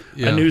a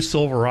new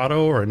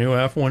Silverado or a new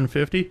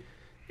F-150,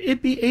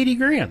 it'd be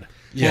 $80,000.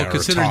 Yeah, well, or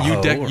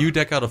considering Tahoe, you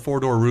deck out a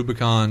four-door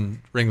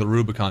Rubicon, Wrangler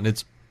Rubicon,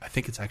 I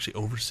think it's actually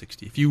over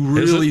 60. If you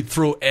really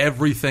throw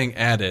everything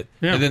at it,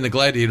 Yeah. and then the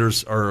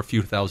Gladiators are a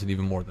few thousand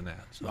even more than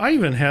that. So. I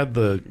even had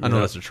the. I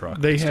know that's a truck,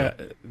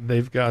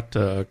 They've got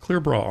clear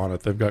bra on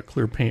it. They've got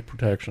clear paint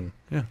protection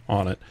Yeah.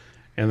 on it,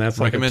 and that's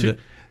Recommend like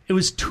It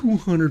was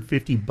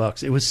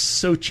 $250. It was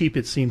so cheap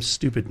it seems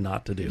stupid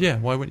not to do. Yeah,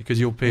 why wouldn't you? Because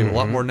you'll pay a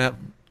lot more than that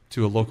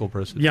to a local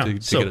person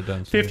to so get it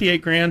done. So,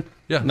 $58,000.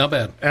 yeah, Not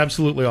bad.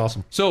 Absolutely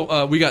awesome.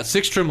 So we got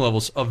 6 trim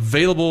levels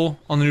available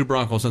on the new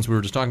Bronco, since we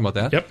were just talking about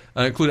that. Yep.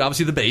 Include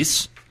obviously the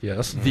base,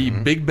 Yes. the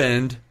Big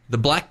Bend, the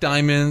Black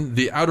Diamond,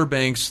 the Outer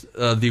Banks,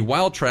 the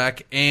Wild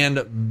Track,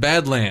 and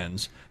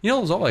Badlands. You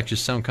know, those all actually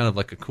sound kind of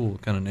like a cool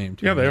kind of name,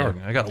 too. Yeah, they are.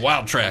 I got a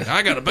Wild Track.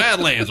 I got a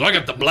Badlands. I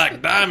got the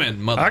Black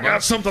Diamond. I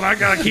got something I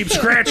got to keep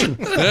scratching.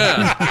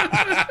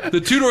 Yeah.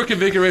 The 2-door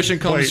configuration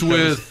comes Wait,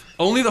 with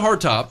only the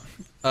hardtop,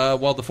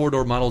 while the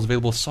 4-door model is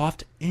available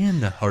soft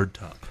and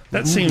hardtop.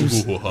 That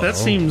seems.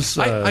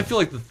 I feel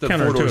like the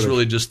 4-door is counterintuitive.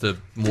 really just the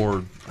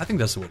more. I think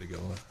that's the way to go.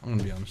 I'm going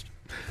to be honest.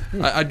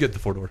 I'd get the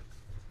 4-door.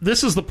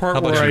 This is the part How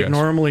about where you I guys?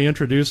 normally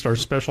introduced our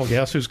special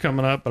guest who's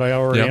coming up, but I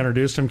already Yep.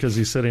 introduced him because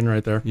he's sitting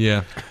right there.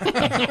 Yeah.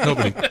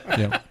 Nobody.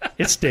 Yeah.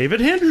 It's David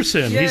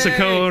Henderson. He's the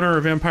co-owner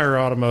of Empire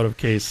Automotive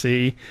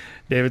KC.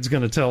 David's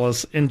going to tell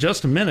us in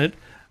just a minute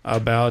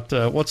about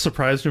what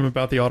surprised him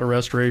about the auto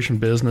restoration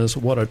business,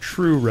 what a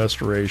true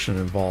restoration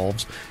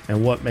involves,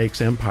 and what makes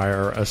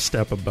Empire a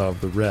step above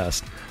the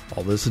rest.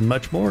 All this and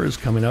much more is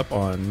coming up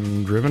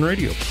on Driven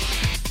Radio.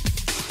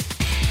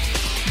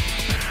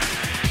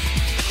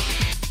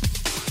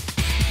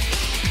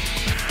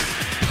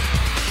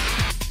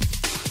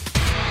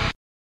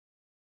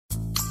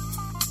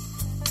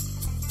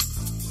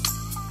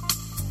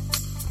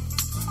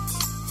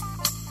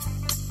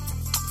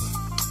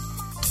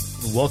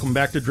 Welcome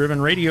back to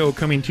Driven Radio,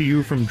 coming to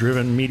you from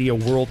Driven Media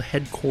World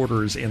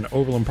Headquarters in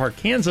Overland Park,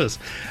 Kansas.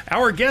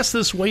 Our guest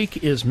this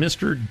week is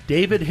Mr.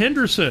 David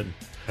Henderson.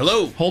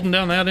 Hello. Holding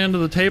down that end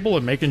of the table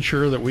and making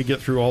sure that we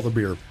get through all the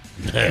beer.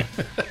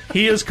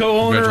 He is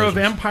co-owner of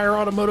Empire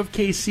Automotive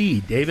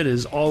KC. David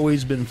has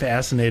always been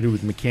fascinated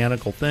with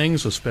mechanical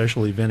things,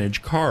 especially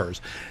vintage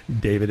cars.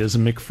 David is a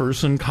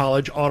McPherson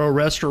College Auto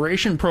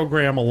Restoration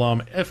Program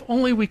alum. If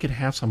only we could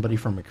have somebody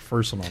from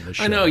McPherson on this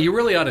show. I know, you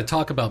really ought to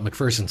talk about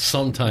McPherson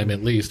sometime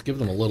at least. Give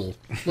them a little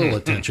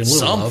attention.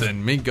 Little love.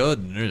 Something. Me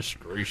goodness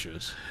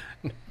gracious.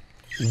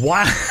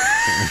 Wow.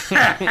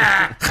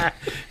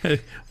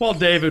 While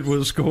David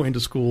was going to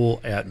school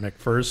at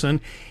McPherson,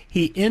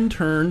 he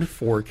interned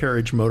for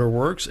Carriage Motor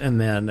Works and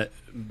then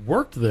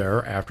worked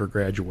there after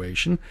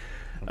graduation.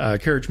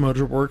 Carriage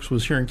Motor Works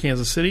was here in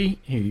Kansas City.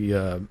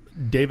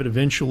 David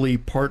eventually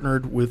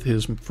partnered with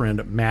his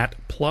friend Matt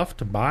Pluff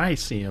to buy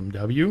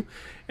CMW,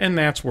 and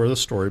that's where the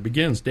story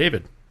begins.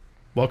 David,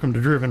 welcome to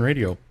Driven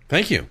Radio.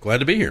 Thank you. Glad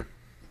to be here.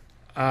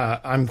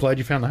 I'm glad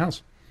you found the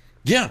house.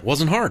 Yeah, it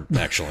wasn't hard,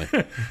 actually.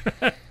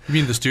 You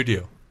mean the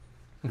studio?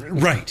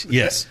 Right,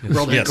 yes.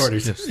 World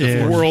headquarters.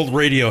 Yeah. World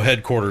Radio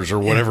Headquarters or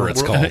whatever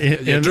it's called.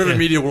 Yeah, Driven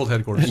Media World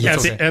Headquarters. At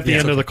It's the, okay. at the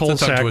end of the It's a tongue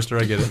cul-de-sac. twister,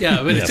 I get it.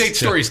 Yeah, but Yes. it's 8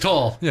 stories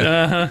tall.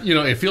 Yeah. You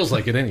know, it feels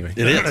like it anyway.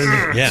 It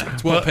is, yeah.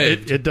 It's well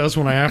paid. It does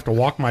when I have to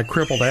walk my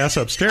crippled ass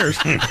upstairs.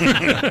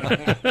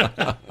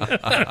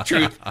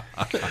 Truth.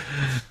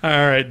 All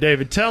right,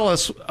 David, tell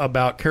us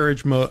about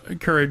Carriage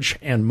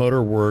and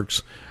Motor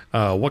Works.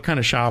 What kind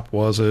of shop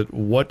was it?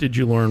 What did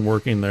you learn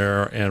working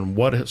there? And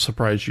what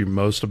surprised you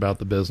most about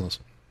the business?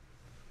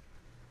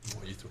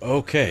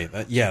 Okay,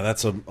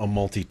 that's a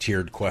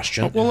multi-tiered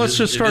question. Well, let's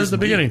just it start is at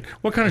the deep. beginning.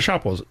 What kind of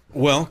shop was it?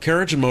 Well,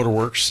 Carriage and Motor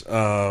Works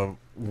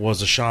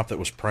was a shop that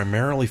was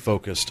primarily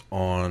focused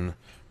on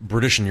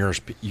British and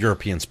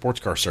European sports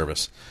car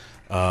service.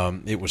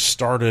 It was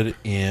started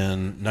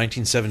in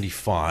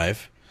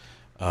 1975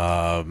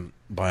 by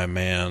a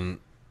man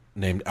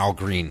named Al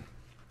Green.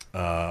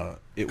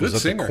 It was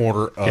at singer. the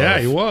corner of... Yeah,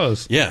 he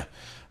was. Yeah.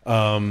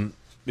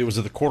 It was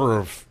at the corner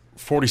of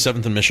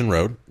 47th and Mission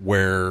Road,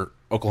 where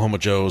Oklahoma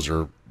Joe's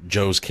or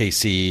Joe's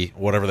KC,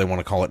 whatever they want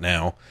to call it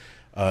now,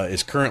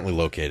 is currently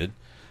located.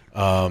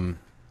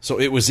 So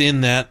it was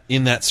in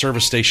that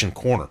service station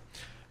corner.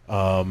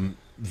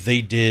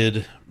 They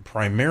did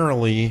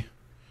primarily,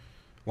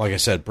 like I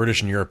said,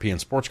 British and European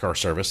sports car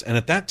service, and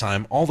at that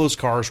time, all those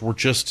cars were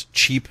just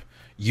cheap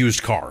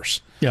used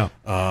cars. Yeah.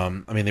 I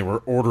mean, they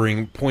were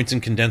ordering points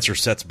and condenser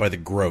sets by the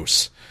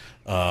gross,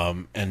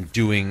 and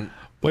doing...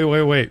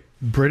 Wait.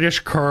 British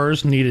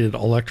cars needed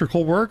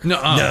electrical work?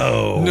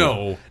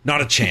 No,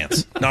 not a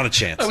chance. Not a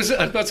chance. I was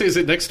about to say, is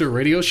it next to a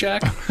Radio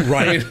Shack?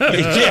 Right?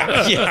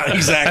 yeah,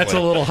 exactly. That's a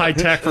little high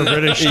tech for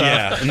British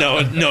stuff. Yeah,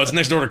 no, it's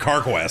next door to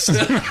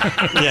CarQuest.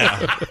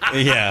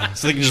 yeah.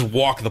 So they can just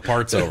walk the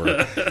parts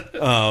over.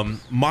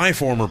 My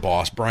former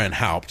boss, Brian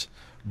Haupt,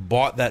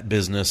 bought that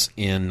business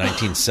in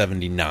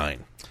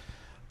 1979,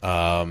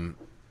 and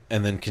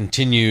then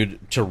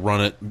continued to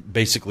run it,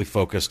 basically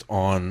focused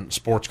on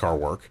sports car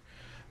work,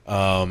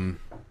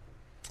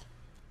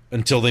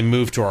 until they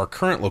moved to our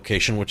current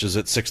location, which is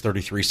at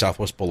 633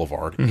 Southwest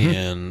Boulevard,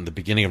 in the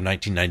beginning of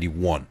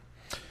 1991.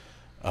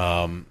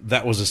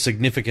 That was a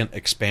significant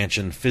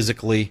expansion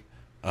physically,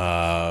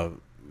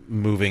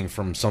 moving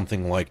from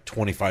something like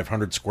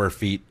 2,500 square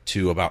feet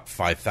to about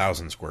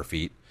 5,000 square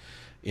feet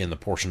in the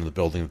portion of the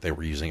building that they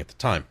were using at the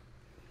time.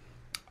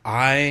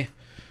 I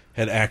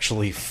had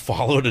actually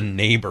followed a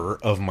neighbor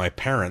of my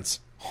parents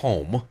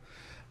home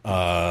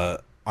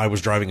I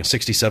was driving a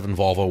 67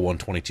 Volvo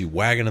 122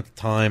 wagon at the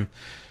time,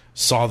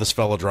 saw this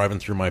fella driving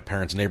through my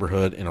parents'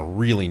 neighborhood in a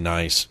really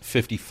nice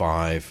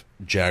 55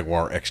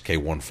 Jaguar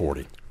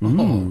XK140.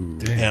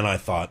 And I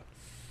thought,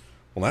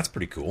 well, that's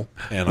pretty cool.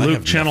 And I Luke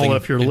have Channel, nothing-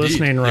 if you're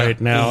listening right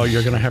now,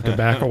 you're going to have to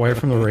back away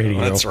from the radio.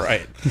 That's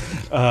right.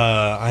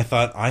 I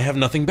thought, I have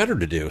nothing better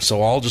to do,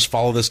 so I'll just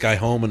follow this guy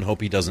home and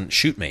hope he doesn't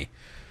shoot me.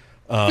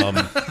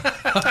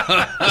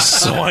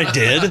 So I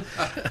did.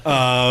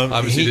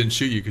 Obviously, he didn't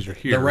shoot you because you're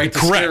here. The right to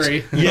Correct.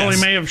 scary. Well, Yes.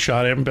 he may have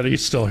shot him, but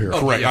he's still here.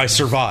 Correct. Yeah. I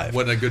survived.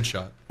 Wasn't a good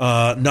shot.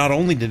 Not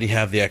only did he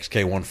have the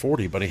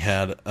XK140, but he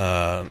had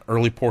an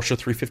early Porsche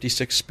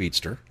 356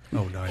 Speedster.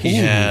 Oh, nice. He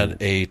had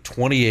a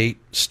 28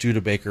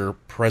 Studebaker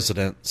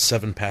President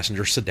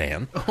 7-passenger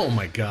sedan Oh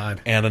my God!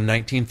 and a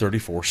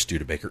 1934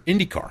 Studebaker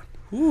IndyCar.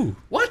 Ooh.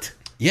 What?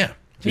 Yeah,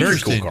 very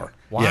cool Interesting. car.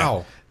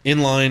 Wow. Yeah.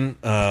 Inline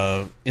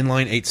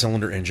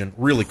 8-cylinder engine,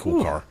 really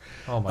cool car.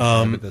 Oh, my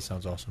God. I bet that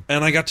sounds awesome.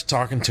 And I got to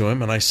talking to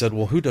him, and I said,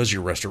 well, who does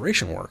your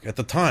restoration work? At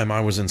the time,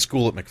 I was in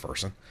school at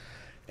McPherson.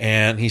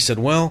 And he said,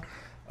 well,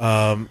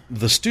 the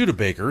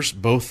Studebakers,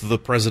 both the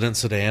President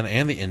sedan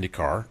and the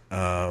IndyCar,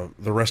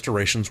 the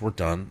restorations were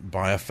done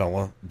by a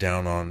fella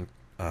down on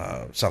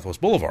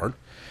Southwest Boulevard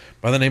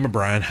by the name of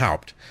Brian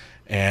Haupt.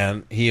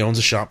 And he owns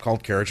a shop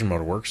called Carriage and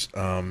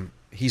Motorworks.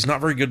 He's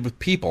not very good with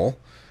people.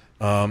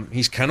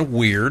 He's kind of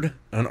weird,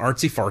 an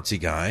artsy-fartsy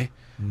guy,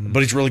 but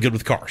he's really good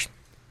with cars.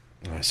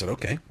 And I said,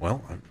 okay,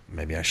 well,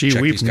 maybe I should Gee,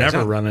 check we've these guys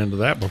never out. run into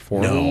that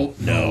before.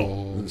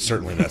 No,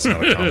 certainly that's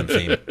not a common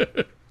theme.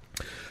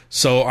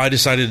 So I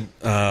decided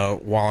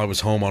while I was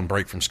home on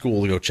break from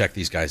school to go check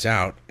these guys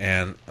out,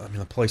 and I mean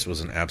the place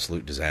was an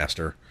absolute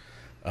disaster.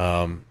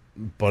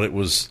 But it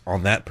was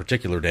on that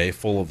particular day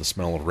full of the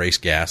smell of race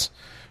gas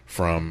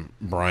from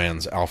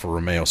Brian's Alfa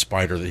Romeo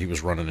Spider that he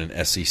was running in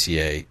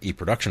SCCA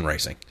e-production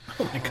racing.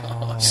 Oh my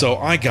God. So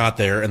I got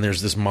there, and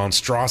there's this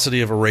monstrosity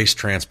of a race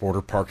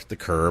transporter parked at the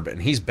curb,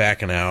 and he's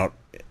backing out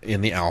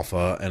in the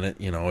Alfa, and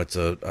it's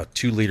a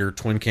 2-liter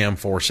twin cam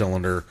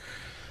 4-cylinder,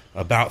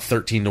 about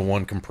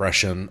 13-to-1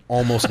 compression,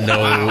 almost no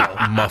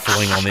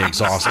muffling on the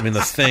exhaust. I mean,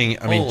 the thing,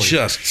 Holy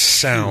just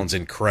sounds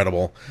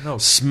incredible. No.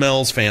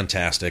 Smells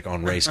fantastic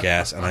on race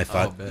gas, and I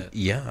thought, bet.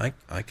 yeah,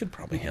 I could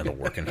probably handle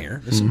working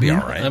here. This would be all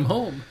right. I'm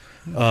home.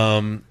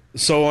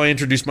 So I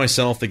introduced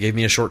myself. They gave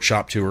me a short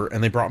shop tour,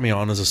 and they brought me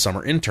on as a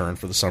summer intern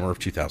for the summer of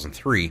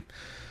 2003.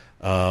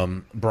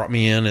 Brought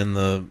me in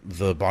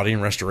the body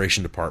and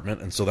restoration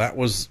department, and so that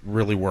was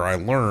really where I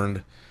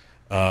learned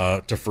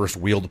to first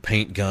wield a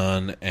paint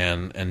gun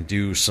and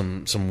do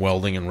some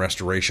welding and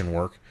restoration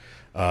work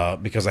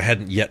because I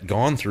hadn't yet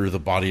gone through the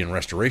body and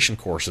restoration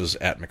courses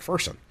at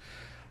McPherson.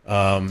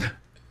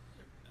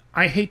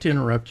 I hate to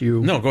interrupt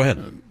you. No, go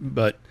ahead.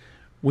 But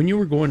when you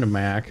were going to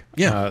Mac,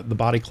 Yeah. the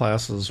body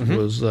classes,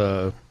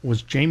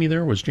 was Jamie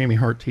there? Was Jamie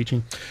Hart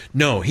teaching?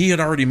 No, he had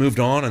already moved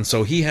on, and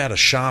so he had a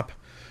shop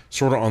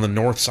sort of on the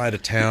north side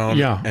of town.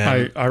 Yeah,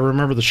 and I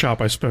remember the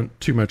shop. I spent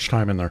too much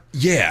time in there.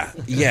 Yeah.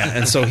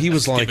 And so he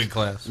was like, Skipping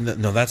class.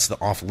 no, that's the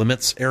off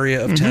limits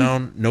area of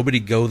town. Nobody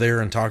go there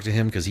and talk to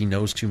him because he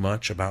knows too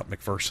much about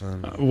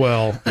McPherson.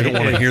 Well, I don't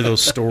want to hear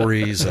those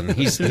stories, and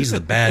he's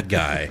the bad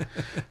guy.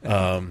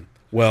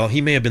 Well,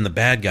 he may have been the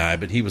bad guy,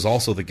 but he was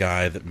also the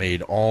guy that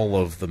made all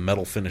of the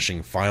metal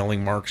finishing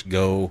filing marks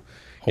go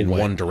in Away.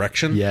 one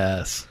direction.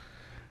 yes.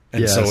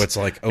 And Yes. so it's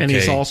like, okay. And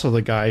he's also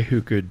the guy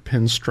who could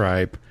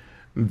pinstripe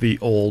the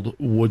old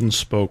wooden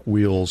spoke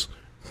wheels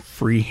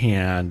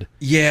freehand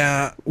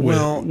yeah,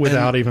 well,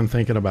 without even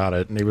thinking about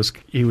it. And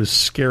he was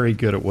scary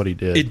good at what he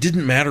did. it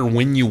didn't matter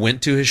when you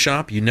went to his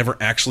shop. You never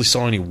actually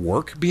saw any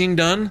work being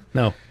done.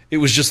 No. It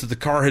was just that the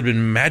car had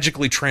been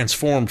magically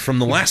transformed from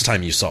the last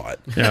time you saw it.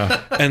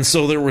 Yeah. And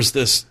so there was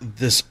this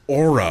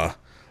aura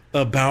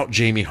about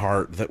Jamie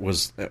Hart that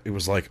was, it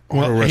was like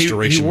auto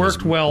restoration. He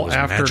worked well was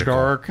after magical.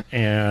 dark,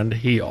 and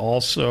he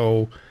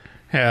also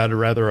had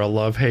rather a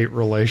love-hate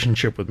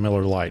relationship with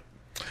Miller Lite.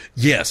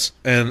 Yes,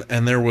 and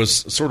there was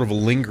sort of a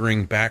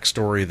lingering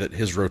backstory that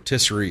his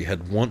rotisserie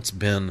had once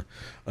been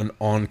an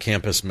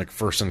on-campus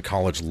McPherson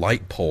College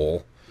light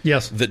pole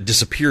Yes, that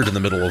disappeared in the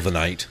middle of the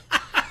night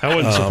that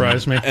wouldn't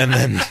surprise me. and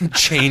then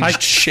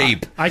changed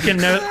shape. I can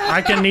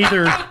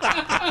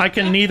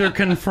neither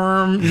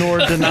confirm nor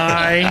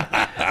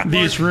deny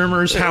these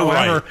rumors.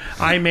 However,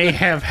 I may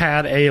have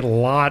had a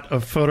lot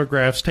of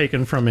photographs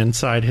taken from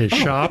inside his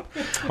shop.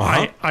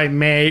 I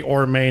may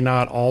or may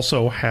not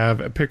also have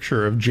a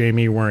picture of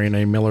Jamie wearing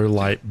a Miller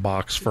Lite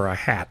box for a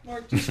hat.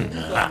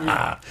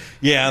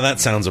 Yeah, that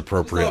sounds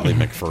appropriately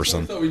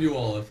McPherson. I thought we knew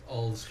all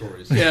the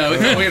stories. Yeah, we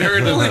thought we'd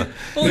heard them.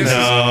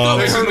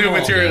 This is new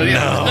material.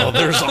 Yeah. No,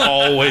 there's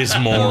always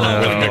more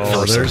with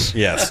McPherson.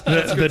 Yes.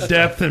 The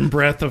depth and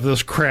breadth of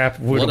this crap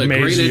would What a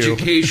amaze great you.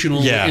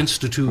 educational Yeah.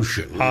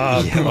 institution.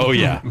 Oh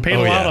yeah. Paid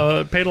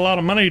Oh, paid a lot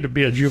of money to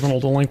be a juvenile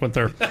delinquent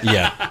there. Of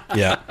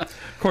yeah.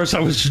 course, I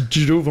was a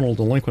juvenile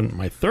delinquent in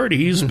my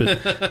 30s,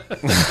 but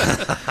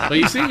But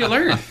you see, you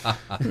learn.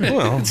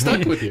 Well, It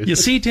stuck with you. you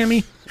see,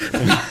 Timmy,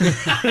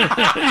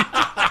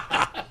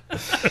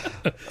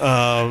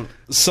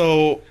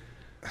 so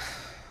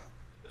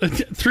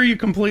threw you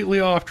completely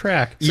off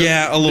track.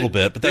 Yeah, a little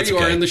bit, but There that's you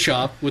okay. are in the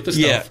shop with the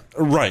Yeah, stuff.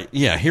 right.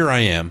 Yeah, here I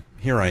am.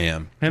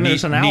 And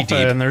there's an Knee alpha,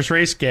 deep. and there's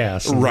race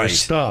gas, and Right. there's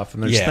stuff,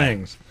 and there's Yeah.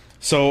 things.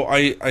 So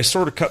I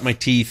sort of cut my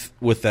teeth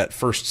with that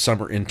first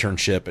summer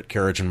internship at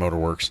Carriage and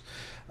Motorworks.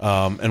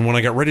 And when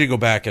I got ready to go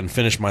back and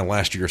finish my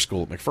last year of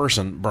school at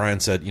McPherson, Brian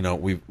said,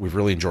 we've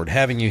really enjoyed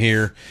having you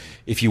here.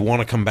 If you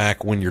want to come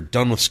back when you're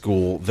done with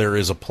school, there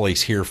is a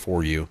place here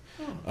for you.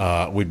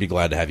 We'd be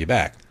glad to have you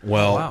back.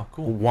 Well, wow,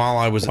 cool. while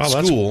I was at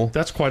Wow, school...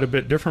 that's quite a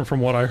bit different from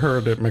what I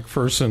heard at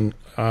McPherson.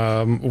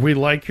 We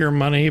like your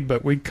money,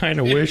 but we kind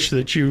of wish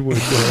that you would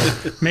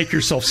make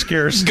yourself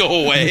scarce.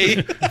 Go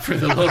away. For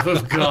the love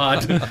of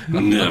God,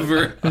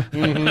 never.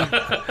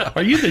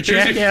 Are you the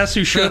jackass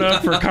who showed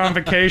up for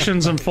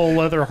convocations in full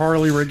leather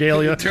Harley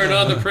regalia? Turn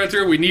on the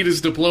printer. We need his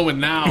diploma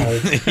now.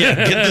 Yeah,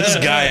 get this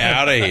guy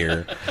out of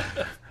here.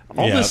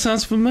 All Yeah. this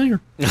sounds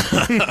familiar.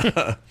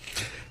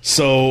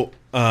 So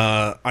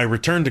I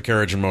returned to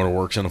Carriage and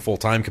Motorworks in a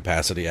full-time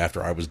capacity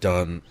after I was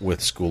done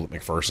with school at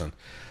McPherson.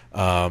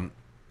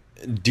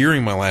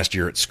 During my last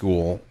year at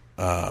school,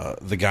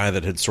 the guy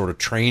that had sort of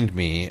trained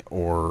me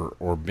or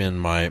been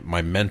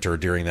my mentor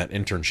during that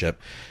internship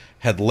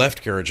had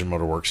left Carriage and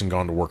Motorworks and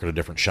gone to work at a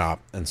different shop.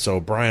 And so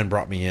Brian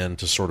brought me in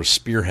to sort of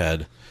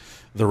spearhead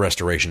the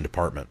restoration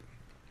department.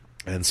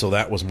 And so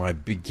that was my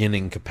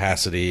beginning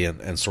capacity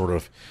and sort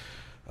of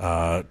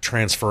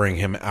transferring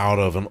him out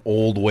of an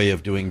old way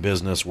of doing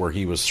business where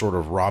he was sort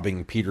of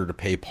robbing Peter to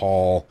pay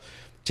Paul,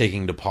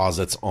 taking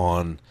deposits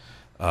on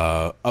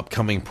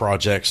upcoming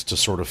projects to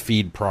sort of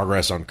feed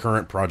progress on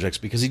current projects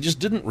because he just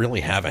didn't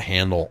really have a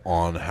handle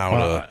on how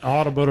to...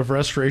 Automotive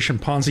restoration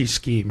Ponzi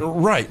scheme.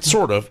 Right,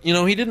 sort of. He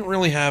didn't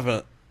really have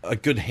a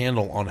good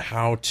handle on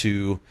how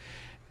to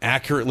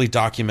accurately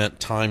document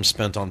time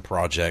spent on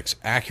projects,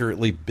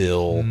 accurately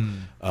bill,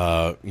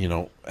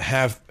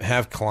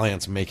 have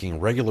clients making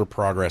regular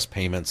progress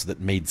payments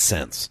that made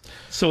sense.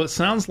 So it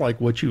sounds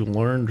like what you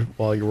learned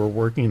while you were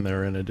working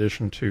there, in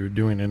addition to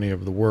doing any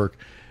of the work,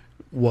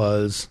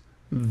 was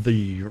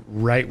the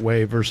right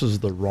way versus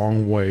the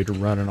wrong way to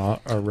run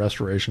a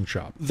restoration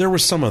shop. There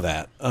was some of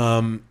that.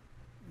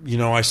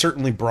 I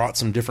certainly brought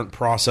some different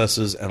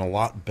processes and a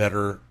lot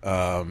better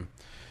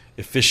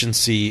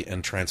efficiency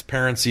and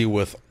transparency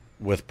with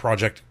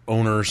project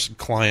owners,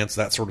 clients,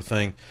 that sort of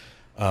thing,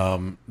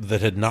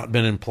 that had not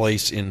been in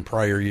place in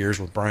prior years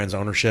with Brian's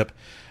ownership.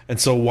 And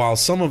so while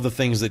some of the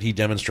things that he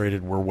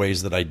demonstrated were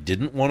ways that I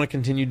didn't want to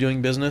continue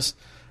doing business,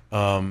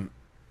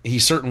 he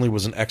certainly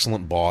was an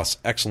excellent boss,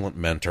 excellent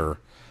mentor.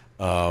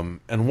 And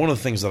one of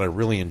the things that I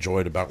really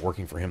enjoyed about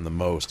working for him the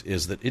most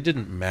is that it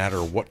didn't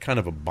matter what kind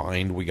of a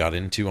bind we got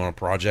into on a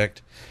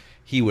project.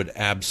 He would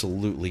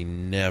absolutely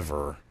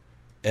never,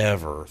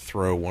 ever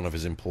throw one of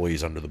his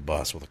employees under the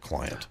bus with a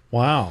client.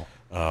 Wow.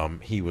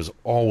 He was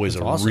always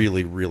awesome.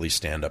 really, really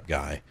stand-up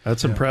guy.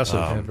 That's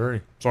impressive.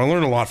 Very. So I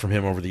learned a lot from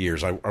him over the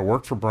years. I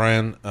worked for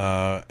Brian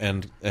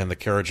and the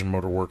Carriage and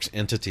Motorworks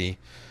entity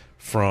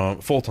from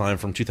full-time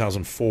from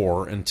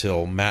 2004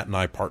 until Matt and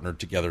I partnered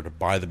together to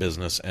buy the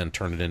business and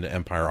turn it into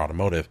Empire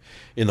Automotive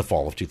in the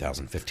fall of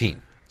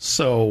 2015.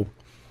 So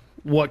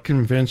what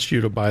convinced you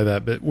to buy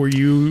that bit?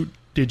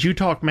 Did you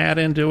talk Matt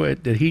into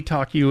it? Did he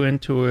talk you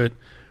into it?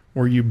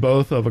 Were you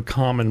both of a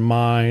common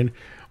mind?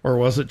 Or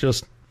was it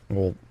just,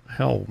 well,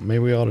 hell, maybe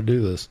we ought to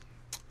do this?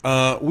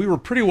 We were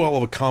pretty well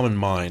of a common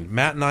mind.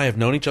 Matt and I have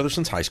known each other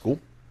since high school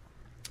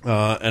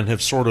and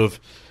have sort of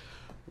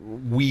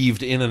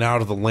weaved in and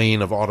out of the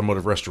lane of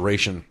automotive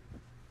restoration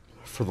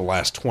for the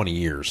last 20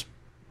 years,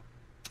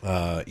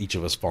 each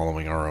of us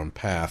following our own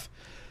path.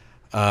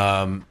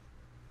 I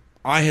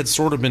had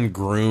sort of been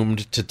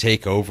groomed to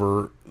take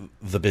over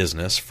the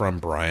business from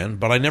Brian,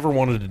 but I never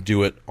wanted to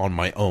do it on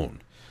my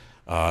own.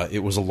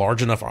 It was a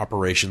large enough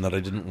operation that I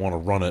didn't want to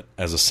run it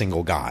as a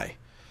single guy.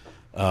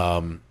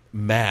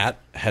 Matt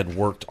had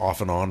worked off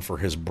and on for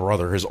his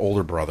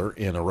older brother,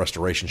 in a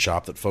restoration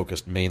shop that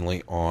focused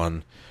mainly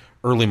on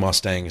early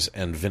Mustangs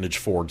and vintage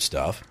Ford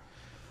stuff.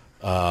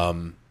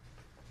 Was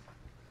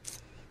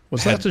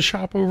that the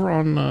shop over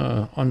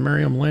on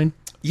Merriam Lane?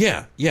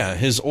 Yeah.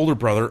 His older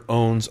brother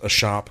owns a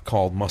shop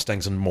called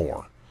Mustangs and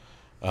More,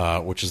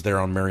 which is there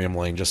on Merriam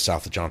Lane, just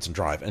south of Johnson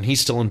Drive. And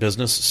he's still in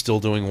business, still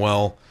doing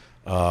well.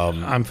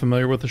 I'm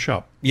familiar with the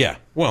shop. Yeah,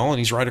 well, and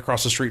he's right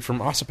across the street from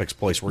Ossipek's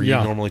place where you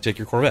Yeah. normally take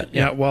your Corvette.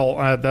 Yeah,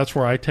 well, that's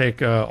where I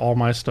take all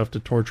my stuff to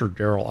torture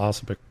Daryl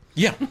Ossipek.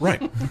 Yeah,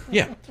 right.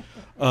 Yeah.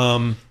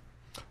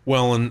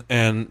 Well,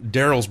 and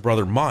Daryl's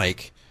brother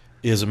Mike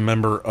is a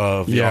member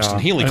of the Yeah. Austin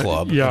Healey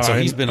Club. Yeah, and so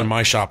I- he's been in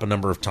my shop a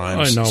number of I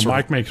times. know, sort of-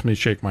 Mike makes me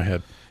shake my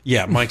head.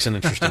 Yeah, Mike's an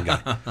interesting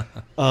guy.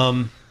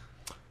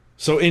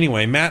 So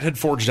anyway, Matt had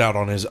forged out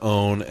on his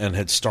own and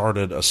had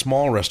started a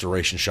small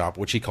restoration shop,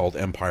 which he called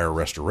Empire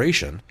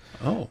Restoration.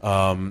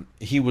 Oh.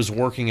 He was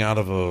working out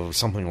of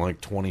something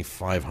like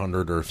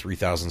 2,500 or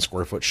 3,000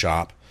 square foot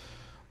shop,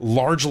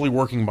 largely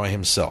working by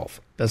himself.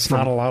 That's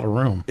not a lot of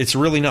room. It's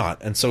really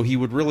not. And so he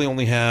would really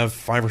only have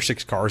 5 or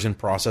 6 cars in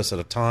process at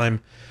a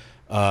time.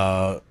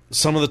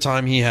 Some of the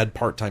time he had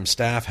part-time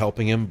staff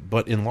helping him,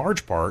 but in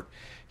large part,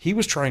 he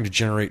was trying to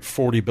generate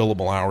 40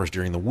 billable hours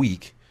during the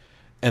week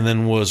and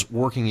then was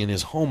working in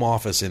his home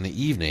office in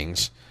the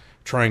evenings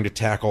trying to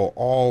tackle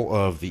all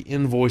of the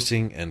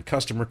invoicing and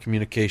customer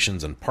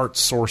communications and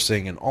parts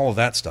sourcing and all of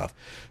that stuff.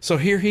 So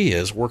here he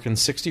is working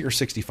 60 or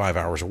 65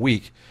 hours a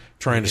week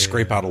trying to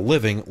scrape out a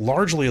living,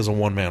 largely as a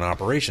one-man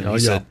operation. He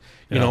said,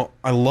 you know,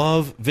 I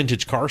love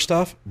vintage car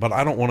stuff, but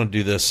I don't want to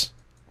do this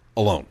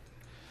alone.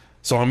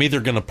 So I'm either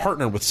going to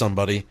partner with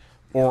somebody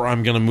or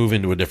I'm going to move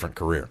into a different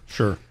career.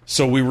 Sure.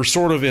 So we were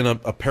sort of in a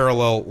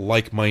parallel,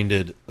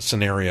 like-minded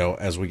scenario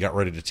as we got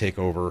ready to take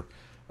over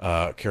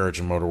Carriage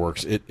and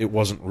Motorworks. It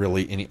wasn't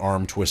really any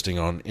arm twisting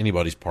on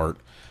anybody's part.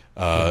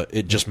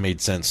 It just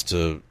made sense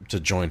to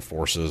join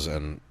forces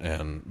and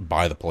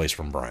buy the place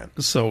from Brian.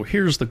 So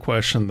here's the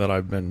question that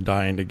I've been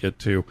dying to get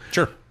to.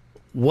 Sure.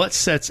 What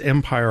sets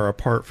Empire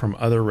apart from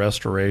other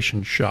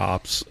restoration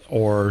shops,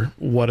 or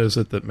what is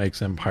it that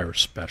makes Empire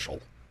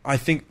special? I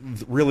think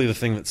really the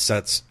thing that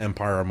sets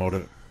Empire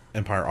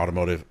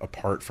Automotive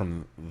apart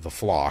from the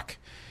flock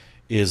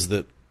is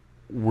that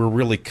we're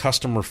really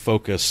customer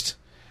focused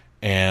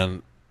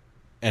and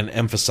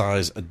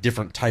emphasize a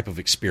different type of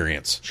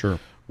experience. Sure.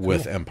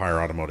 With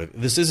Empire Automotive.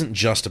 This isn't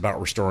just about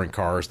restoring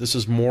cars. This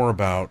is more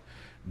about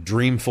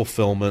dream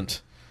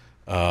fulfillment,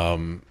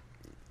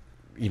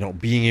 you know,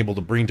 being able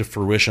to bring to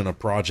fruition a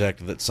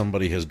project that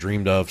somebody has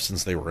dreamed of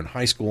since they were in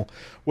high school,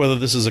 whether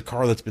this is a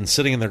car that's been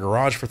sitting in their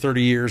garage for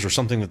 30 years or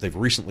something that they've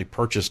recently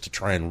purchased to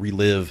try and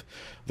relive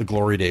the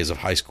glory days of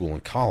high school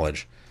and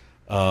college.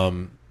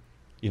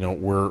 You know,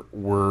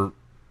 we're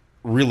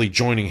really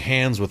joining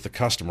hands with the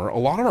customer. A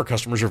lot of our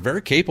customers are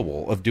very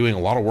capable of doing a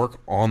lot of work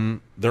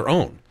on their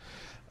own.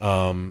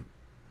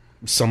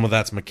 Some of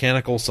that's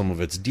mechanical, some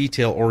of it's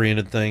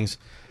detail-oriented things.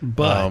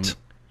 But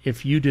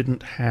if you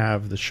didn't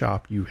have the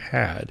shop you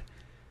had,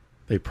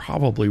 they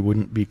probably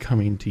wouldn't be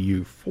coming to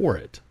you for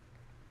it.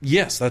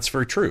 Yes, that's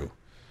very true.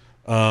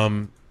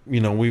 You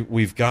know,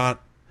 we've got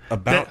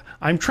about...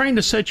 I'm trying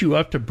to set you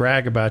up to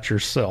brag about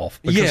yourself,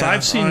 because Yeah,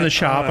 I've seen the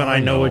shop and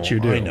I know what you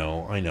do. I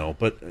know,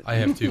 but I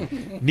have too.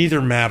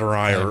 neither Matt or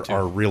I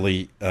are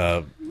really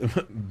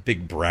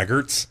big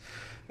braggarts.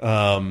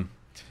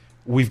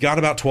 We've got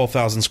about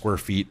 12,000 square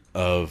feet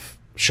of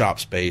shop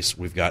space.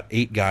 We've got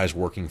 8 guys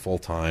working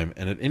full-time,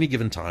 and at any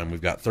given time,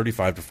 we've got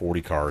 35 to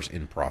 40 cars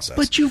in process.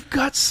 But you've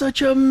got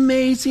such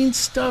amazing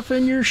stuff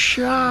in your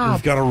shop.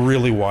 We've got a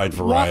really wide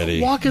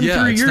variety. Walking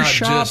Yeah, through it's your not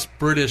shop. just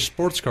British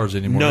sports cars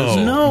anymore. No. is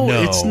it?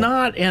 No, it's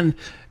not. And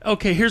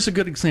okay, here's a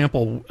good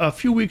example. A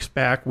few weeks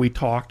back, we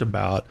talked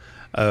about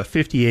a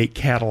 58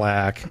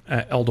 Cadillac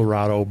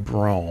Eldorado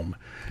Brougham.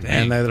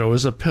 And that it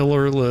was a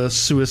pillarless,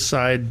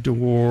 suicide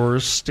door,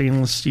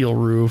 stainless steel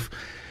roof.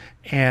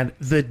 And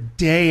the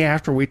day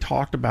after we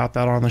talked about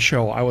that on the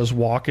show, I was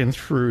walking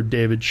through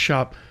David's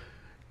shop.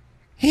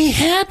 He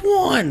had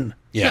one.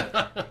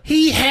 Yeah.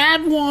 He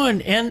had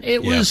one, and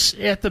it was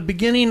at the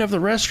beginning of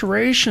the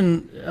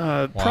restoration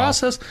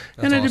process,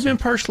 and it had been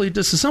partially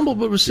disassembled,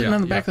 but was sitting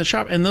on the back of the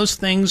shop. And those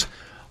things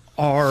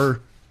are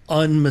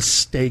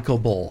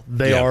unmistakable.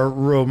 They are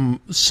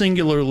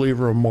singularly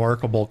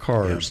remarkable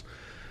cars. Yeah.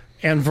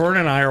 And Vern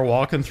and I are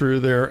walking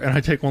through there, and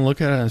I take one look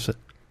at it, and I said,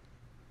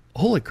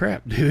 "Holy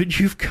crap, dude,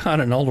 you've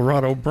got an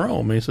Eldorado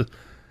Brougham." And he says,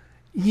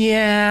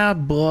 "Yeah,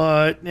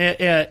 but..."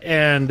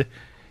 And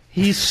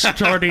he's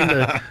starting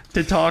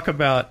to talk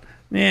about,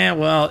 yeah,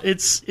 well,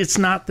 it's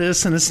not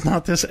this and it's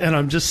not this. And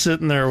I'm just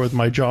sitting there with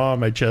my jaw on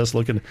my chest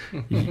looking,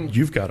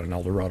 "You've got an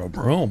Eldorado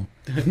Brougham."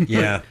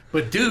 Yeah.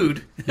 But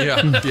dude,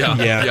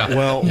 Yeah.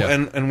 Well,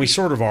 Yeah. and we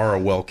sort of are a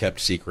well-kept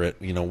secret.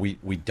 You know,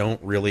 we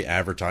don't really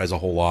advertise a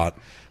whole lot.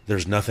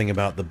 There's nothing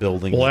about the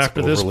building. Well, that's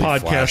after this overly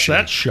podcast, flashy.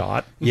 that's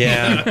shot.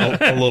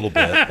 Yeah, a little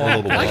bit.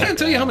 I can't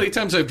tell you how many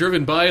times I've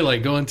driven by,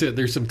 like going to,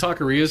 there's some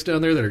taquerias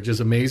down there that are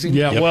just amazing.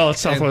 Yeah, well, it's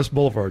Southwest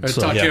Boulevard.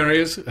 So.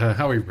 Taquerias,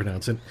 how are you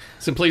pronounce it?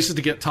 Some places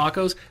to get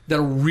tacos that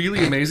are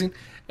really amazing.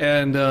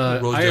 And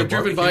I have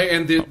driven by,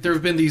 and there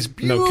have been these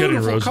beautiful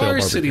Rosedale cars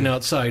barbecue. sitting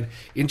outside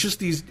in just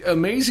these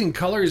amazing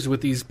colors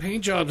with these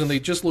paint jobs, and they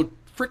just look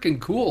freaking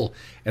cool.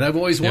 And I've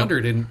always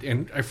wondered,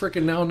 and I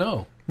freaking now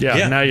know.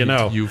 Yeah, now you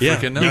know. You Yeah,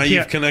 freaking know. now You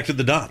you've can't- connected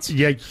the dots.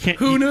 Yeah, you can't.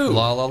 Who knew?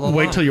 La, la, la, la.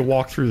 Wait till you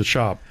walk through the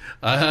shop.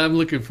 I'm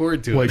looking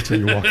forward to it. Wait till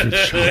you walk through the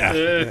shop.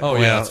 Yeah. Oh,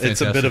 Well, yeah,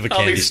 it's a bit of a I'll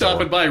candy be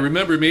stopping store. by.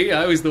 Remember me?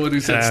 I was the one who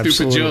said stupid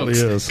Absolutely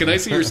jokes. is. Can I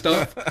see your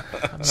stuff?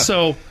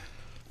 So,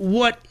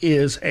 what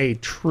is a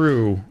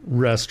true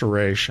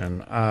restoration?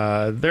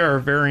 There are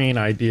varying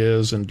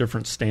ideas and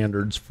different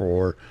standards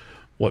for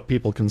what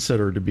people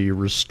consider to be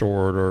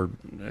restored or,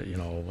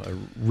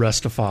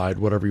 restified,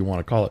 whatever you want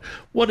to call it.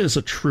 What is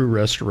a true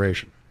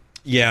restoration?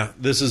 Yeah,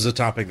 this is a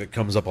topic that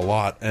comes up a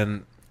lot,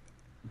 and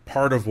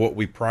part of what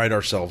we pride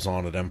ourselves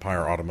on at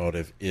Empire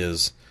Automotive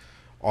is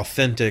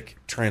authentic,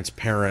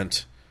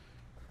 transparent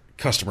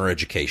customer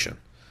education.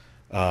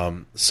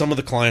 Some of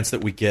the clients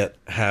that we get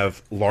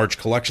have large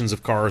collections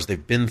of cars.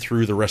 They've been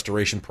through the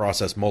restoration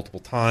process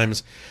multiple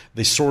times.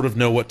 They sort of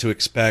know what to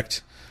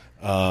expect,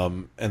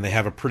 and they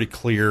have a pretty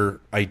clear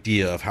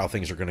idea of how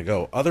things are going to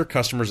go. Other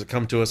customers that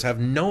come to us have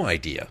no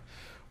idea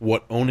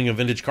what owning a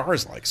vintage car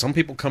is like. Some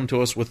people come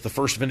to us with the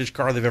first vintage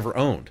car they've ever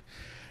owned.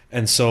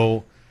 And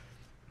so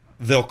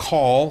they'll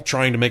call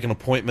trying to make an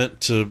appointment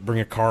to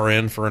bring a car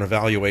in for an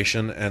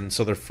evaluation. And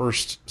so their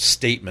first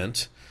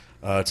statement,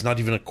 it's not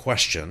even a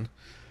question.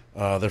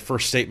 Their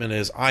first statement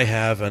is, I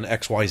have an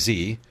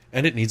XYZ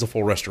and it needs a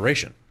full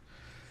restoration.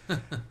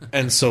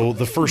 And so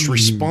the first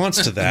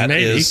response to that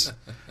is,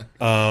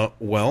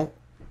 well,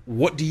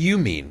 what do you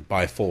mean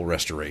by full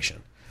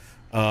restoration?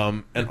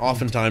 And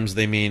oftentimes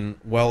they mean,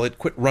 well, it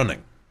quit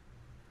running.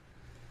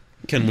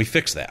 Can we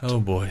fix that? Oh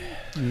boy.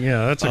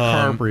 Yeah, that's a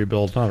carb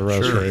rebuild, not a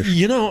restoration.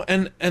 You know,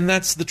 and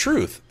that's the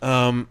truth.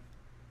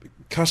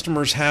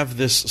 Customers have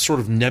this sort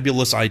of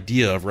nebulous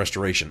idea of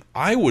restoration.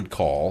 I would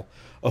call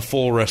a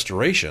full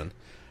restoration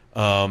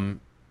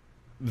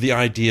the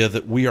idea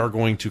that we are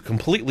going to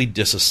completely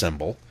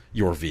disassemble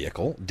your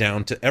vehicle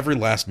down to every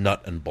last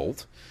nut and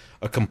bolt,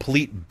 a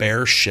complete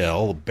bare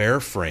shell,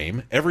 bare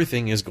frame.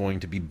 Everything is going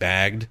to be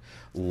bagged,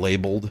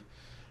 labeled,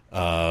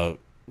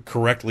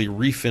 correctly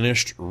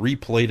refinished,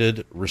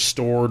 replated,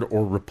 restored,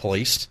 or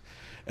replaced,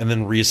 and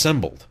then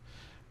reassembled.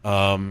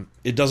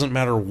 It doesn't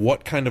matter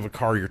what kind of a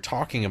car you're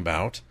talking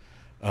about.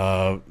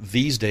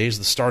 These days,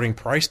 the starting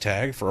price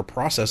tag for a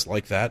process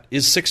like that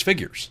is 6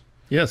 figures.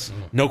 Yes.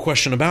 No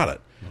question about it.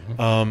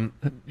 And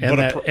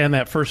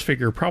that first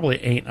figure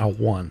probably ain't a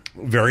 1.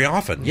 Very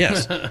often,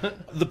 yes.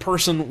 The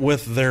person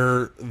with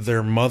their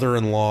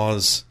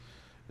mother-in-law's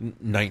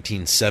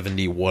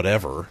 1970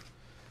 whatever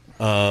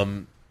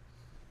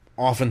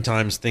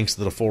oftentimes thinks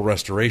that a full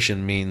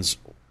restoration means,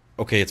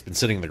 okay, it's been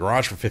sitting in the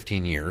garage for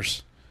 15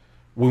 years.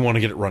 We want to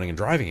get it running and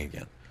driving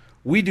again.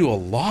 We do a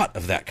lot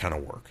of that kind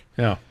of work.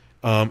 Yeah.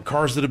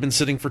 Cars that have been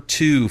sitting for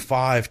 2,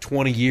 5,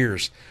 20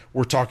 years.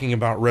 We're talking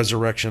about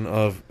resurrection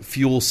of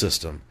fuel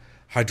system,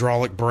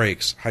 hydraulic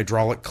brakes,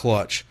 hydraulic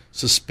clutch,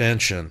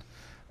 suspension,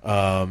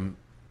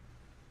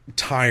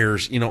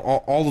 tires, you know,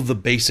 all of the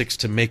basics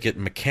to make it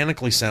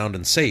mechanically sound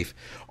and safe.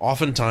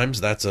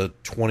 Oftentimes that's a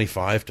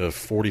 $25,000 to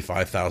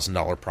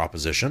 $45,000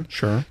 proposition.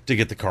 Sure. To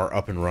get the car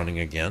up and running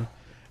again.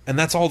 And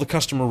that's all the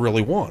customer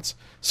really wants.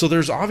 So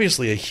there's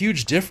obviously a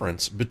huge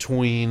difference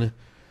between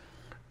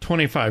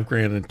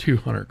 $25,000 and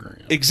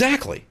 $200,000.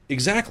 Exactly.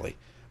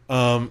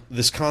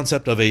 This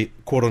concept of a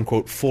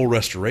quote-unquote full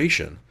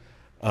restoration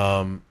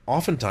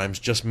oftentimes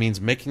just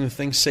means making the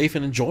thing safe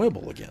and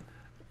enjoyable again.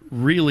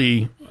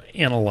 Really,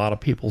 in a lot of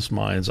people's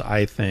minds,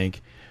 I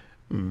think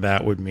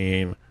that would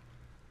mean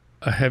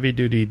a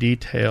heavy-duty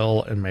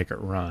detail and make it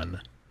run.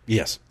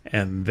 Yes.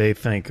 And they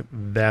think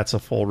that's a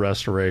full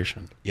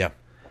restoration. Yeah.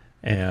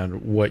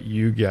 And what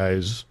you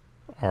guys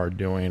are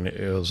doing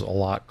is a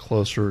lot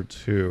closer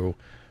to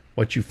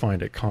what you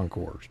find at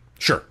Concord.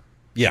 Sure.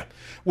 Yeah.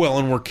 Well,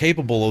 and we're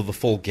capable of the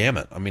full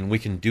gamut. I mean, we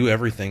can do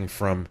everything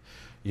from,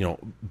 you know,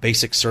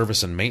 basic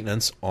service and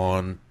maintenance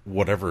on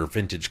whatever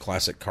vintage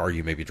classic car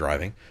you may be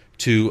driving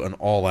to an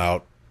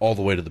all-out, all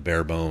the way to the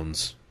bare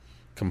bones,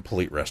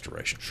 complete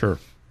restoration. Sure.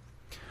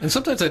 And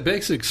sometimes that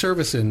basic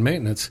service and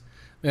maintenance,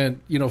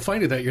 and, you know,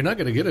 finding that you're not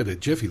going to get it at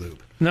Jiffy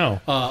Lube. No.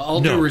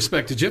 All due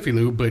respect to Jiffy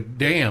Lube, but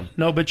damn.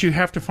 No, but you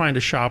have to find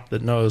a shop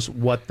that knows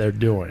what they're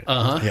doing.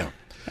 Yeah.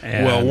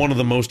 And well, one of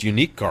the most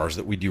unique cars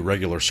that we do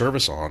regular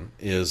service on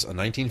is a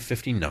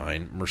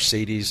 1959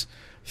 Mercedes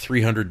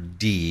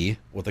 300D,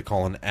 what they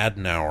call an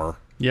Adenauer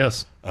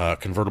yes.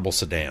 Convertible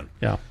sedan.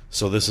 Yeah.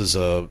 So this is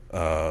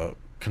a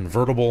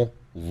convertible,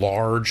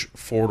 large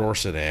four-door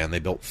sedan. They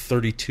built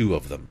 32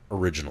 of them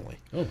originally.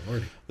 Oh,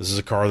 Lordy. This is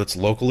a car that's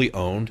locally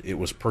owned. It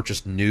was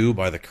purchased new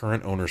by the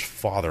current owner's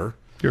father.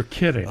 You're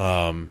kidding.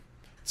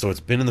 So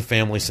it's been in the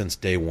family since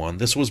day one.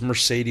 This was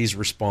Mercedes'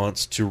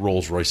 response to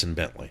Rolls-Royce and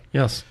Bentley.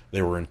 Yes.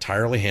 They were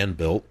entirely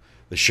hand-built.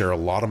 They share a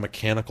lot of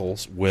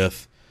mechanicals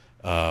with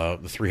the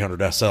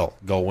 300 SL,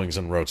 Gull Wings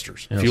and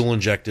Roadsters. Yes.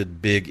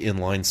 Fuel-injected, big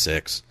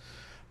inline-six.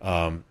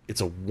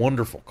 It's a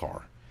wonderful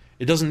car.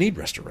 It doesn't need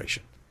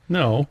restoration.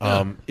 No.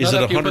 Is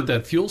Not it if you 100? put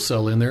that fuel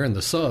cell in there in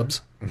the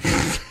subs.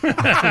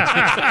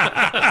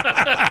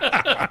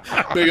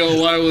 Big old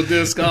wide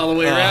disc all the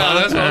way around.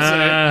 That's what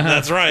I'm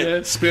That's right. saying.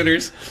 Yeah,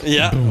 spinners.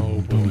 Yeah.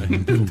 Oh, boy.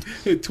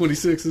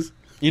 26s.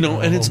 You know,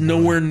 and it's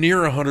nowhere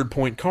near a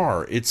 100-point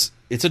car. It's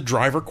a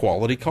driver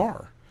quality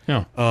car.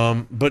 Yeah.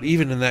 But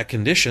even in that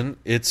condition,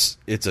 it's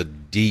a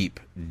deep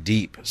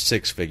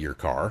 6-figure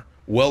car,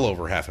 well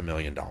over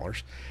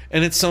 $500,000,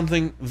 and it's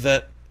something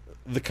that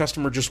the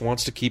customer just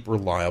wants to keep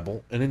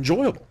reliable and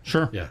enjoyable.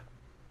 Sure. Yeah.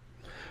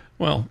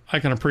 Well, I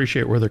can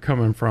appreciate where they're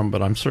coming from,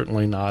 but I'm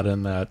certainly not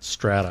in that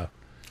strata.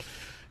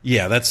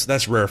 Yeah,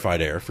 that's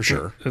rarefied air for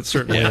sure. It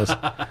certainly is.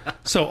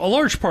 So a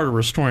large part of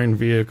restoring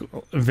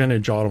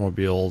vintage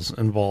automobiles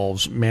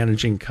involves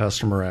managing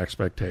customer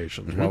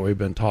expectations, what we've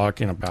been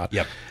talking about.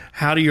 Yep.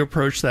 How do you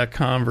approach that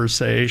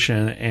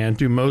conversation, and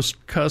do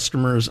most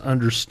customers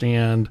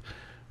understand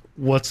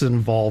what's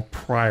involved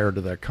prior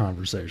to that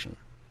conversation?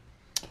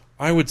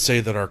 I would say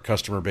that our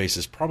customer base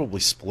is probably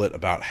split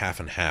about half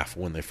and half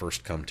when they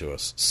first come to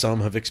us.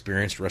 Some have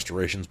experienced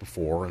restorations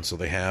before, and so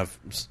they have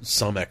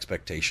some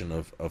expectation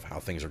of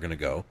how things are going to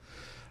go.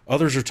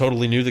 Others are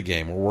totally new to the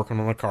game. We're working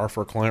on a car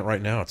for a client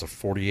right now. It's a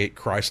 48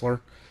 Chrysler.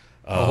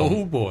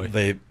 Oh, boy.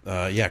 They,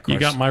 You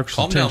got Mike's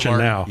Calm down, attention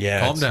Mark. now.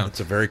 Yeah, Calm it's, down. It's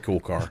a very cool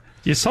car.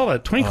 You saw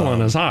that twinkle in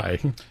his eye.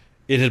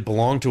 It had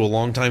belonged to a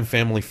longtime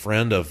family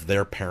friend of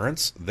their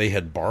parents. They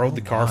had borrowed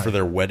the car for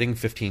their wedding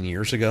 15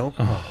 years ago.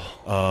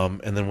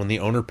 And then when the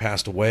owner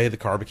passed away, the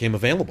car became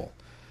available.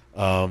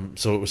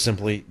 So it was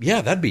simply,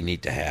 yeah, that'd be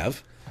neat to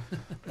have.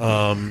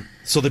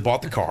 So they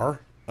bought the car.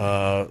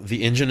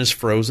 The engine is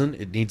frozen.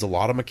 It needs a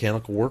lot of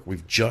mechanical work.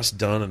 We've just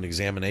done an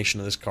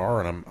examination of this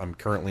car, and I'm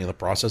currently in the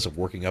process of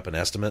working up an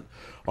estimate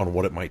on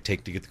what it might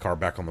take to get the car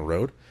back on the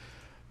road.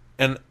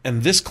 And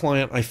this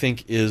client, I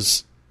think,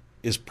 is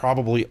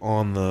probably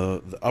on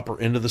the upper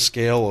end of the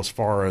scale as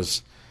far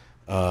as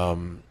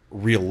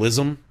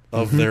realism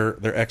of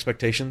their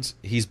expectations.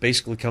 He's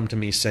basically come to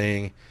me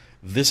saying,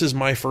 this is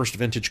my first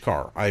vintage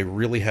car. I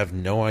really have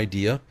no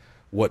idea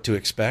what to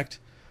expect,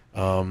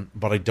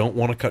 but I don't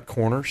want to cut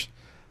corners.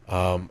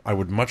 I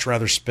would much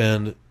rather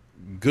spend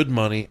good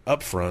money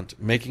up front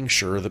making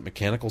sure that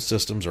mechanical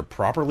systems are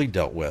properly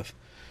dealt with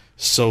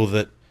so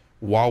that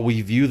while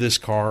we view this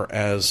car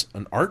as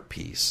an art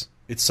piece,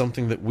 it's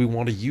something that we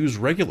want to use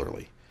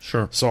regularly.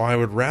 Sure. So I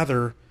would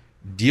rather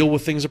deal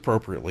with things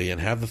appropriately and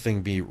have the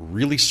thing be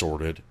really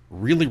sorted,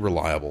 really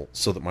reliable,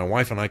 so that my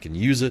wife and I can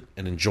use it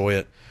and enjoy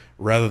it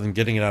rather than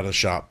getting it out of the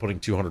shop, putting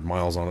 200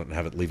 miles on it, and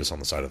have it leave us on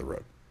the side of the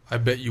road. I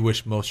bet you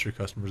wish most of your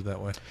customers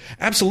that way.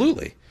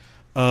 Absolutely.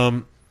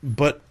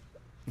 But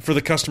for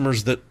the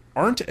customers that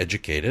aren't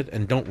educated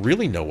and don't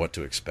really know what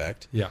to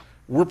expect, Yeah.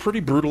 we're pretty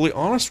brutally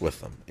honest with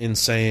them in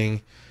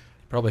saying,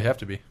 Probably have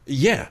to be.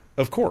 yeah,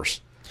 of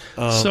course.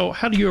 So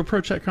how do you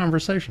approach that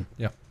conversation?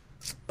 Yeah.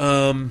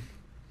 I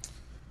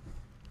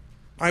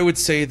would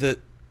say that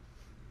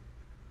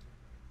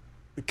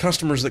the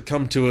customers that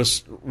come to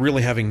us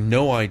really having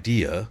no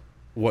idea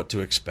what to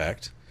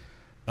expect,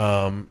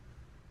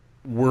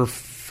 we're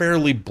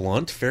fairly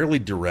blunt, fairly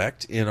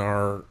direct in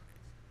our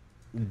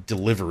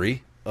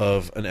delivery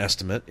of an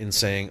estimate in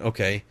saying,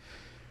 okay,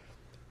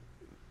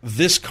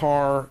 this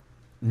car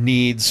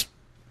needs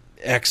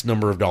X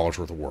number of dollars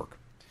worth of work.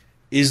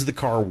 Is the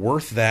car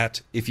worth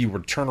that if you were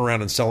to turn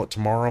around and sell it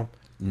tomorrow?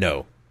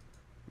 No.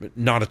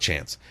 Not a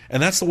chance.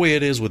 And that's the way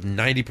it is with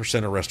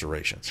 90% of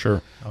restorations.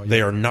 Sure.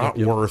 They are not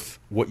Yep. worth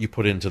what you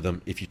put into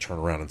them if you turn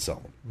around and sell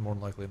them. More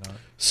than likely not.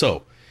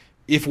 So,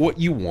 if what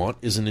you want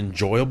is an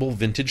enjoyable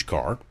vintage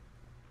car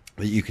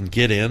that you can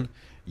get in,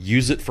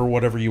 use it for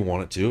whatever you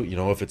want it to, you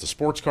know, if it's a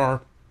sports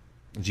car,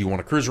 do you want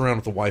to cruise around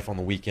with the wife on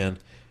the weekend?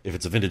 If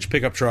it's a vintage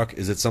pickup truck,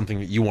 is it something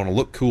that you want to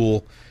look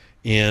cool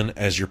in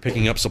as you're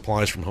picking up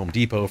supplies from Home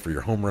Depot for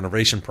your home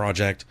renovation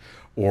project,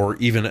 or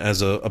even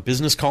as a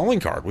business calling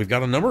card? We've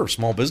got a number of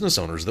small business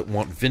owners that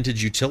want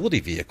vintage utility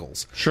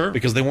vehicles. Sure.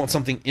 Because they want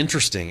something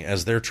interesting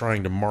as they're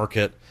trying to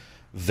market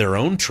their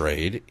own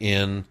trade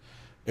in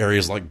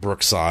areas like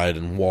Brookside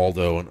and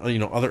Waldo and, you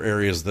know, other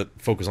areas that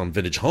focus on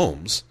vintage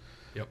homes.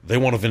 Yep. They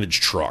want a vintage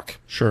truck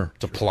Sure.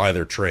 to ply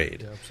their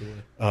trade. Yeah,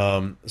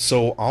 absolutely.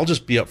 So I'll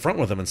just be upfront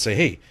with them and say,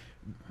 hey,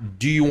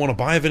 do you want to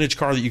buy a vintage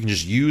car that you can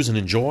just use and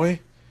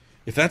enjoy?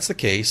 If that's the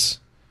case,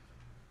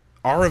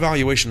 our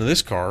evaluation of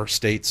this car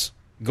states,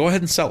 go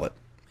ahead and sell it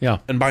Yeah.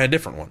 and buy a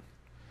different one.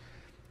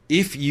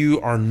 If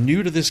you are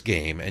new to this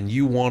game and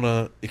you want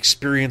to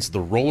experience the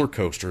roller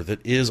coaster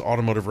that is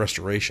automotive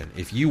restoration,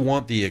 if you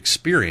want the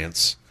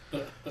experience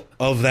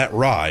of that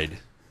ride,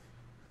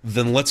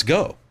 then let's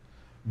go.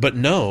 But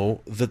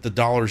know that the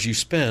dollars you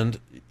spend,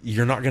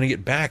 you're not going to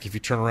get back if you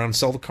turn around and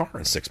sell the car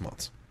in 6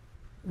 months.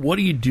 What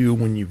do you do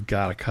when you've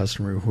got a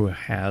customer who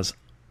has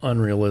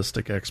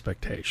unrealistic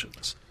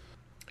expectations?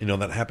 You know,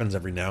 that happens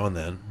every now and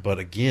then. But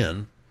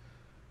again,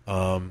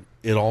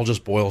 it all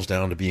just boils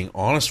down to being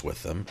honest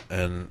with them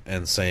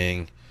and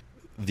saying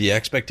the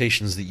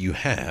expectations that you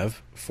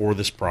have for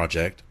this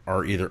project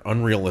are either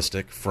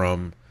unrealistic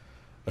from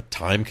a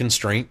time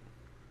constraint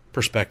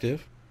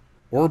perspective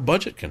or a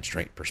budget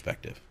constraint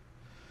perspective.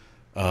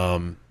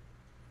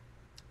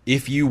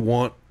 If you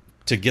want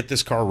to get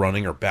this car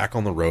running or back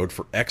on the road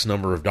for X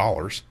number of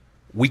dollars,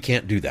 we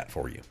can't do that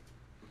for you.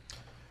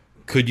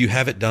 Could you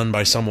have it done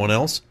by someone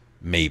else?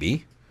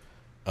 Maybe.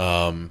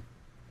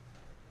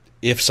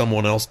 If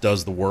someone else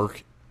does the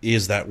work,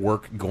 is that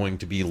work going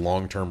to be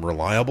long-term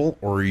reliable,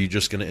 or are you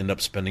just going to end up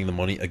spending the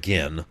money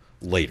again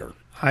later?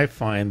 I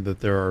find that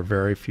there are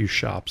very few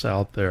shops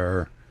out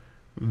there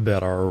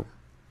that are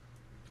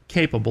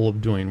capable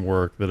of doing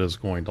work that is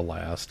going to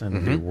last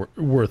and be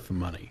worth the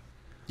money.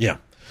 Yeah.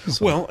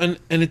 Well, and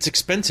it's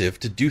expensive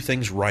to do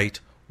things right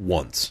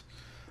once.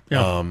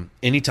 Yeah.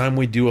 Anytime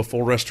we do a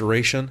full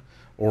restoration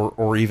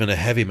or even a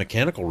heavy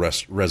mechanical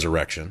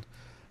resurrection,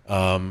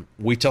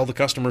 we tell the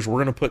customers we're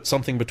going to put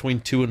something between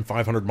 200 and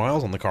 500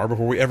 miles on the car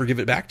before we ever give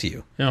it back to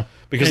you. Yeah.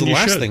 Because And the you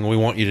last should. thing we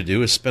want you to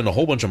do is spend a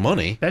whole bunch of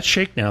money. That's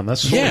shakedown.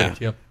 That's sorted. Yeah.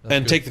 Yep, that's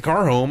And good. take the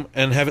car home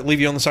and have it leave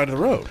you on the side of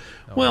the road.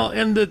 Well,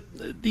 and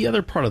the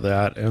other part of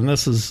that, and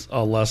this is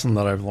a lesson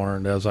that I've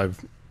learned as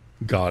I've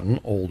gotten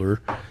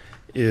older,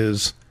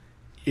 is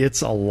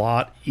it's a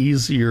lot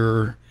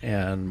easier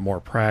and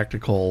more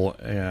practical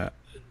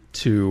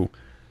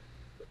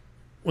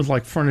with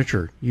like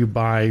furniture, you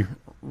buy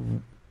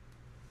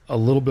a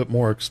little bit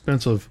more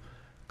expensive,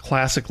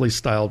 classically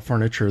styled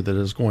furniture that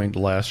is going to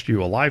last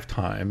you a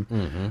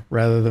lifetime,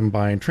 rather than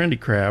buying trendy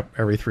crap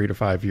every 3 to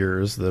 5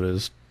 years that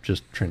is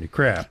just trendy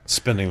crap.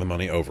 Spending the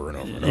money over and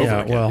over and over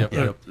Yeah, again.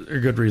 well, a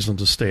good reason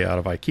to stay out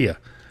of IKEA.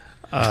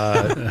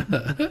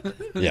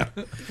 Yeah.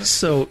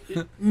 So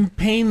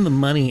paying the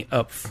money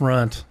up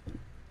front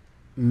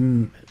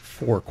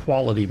for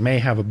quality may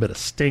have a bit of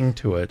sting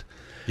to it,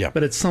 Yeah.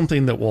 but it's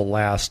something that will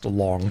last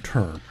long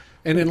term.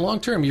 And in long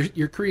term,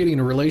 you're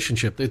creating a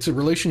relationship. It's a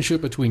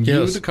relationship between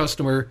you, Yes. the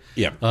customer,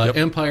 Yep.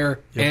 Empire,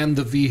 and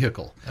the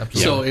vehicle.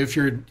 So if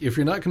you're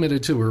not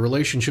committed to a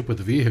relationship with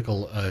the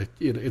vehicle,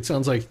 it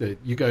sounds like that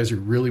you guys are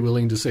really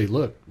willing to say,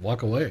 "Look,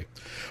 walk away."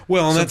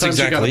 Well, and that's Sometimes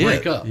you exactly gotta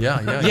it. break up.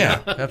 Yeah,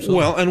 absolutely.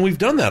 Well, and we've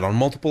done that on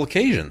multiple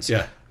occasions.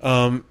 Yeah.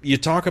 You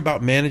talk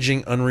about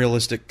managing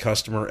unrealistic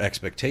customer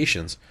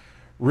expectations.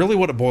 Really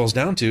what it boils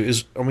down to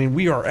is, I mean,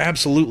 we are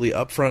absolutely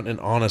upfront and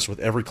honest with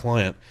every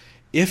client.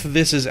 If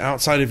this is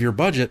outside of your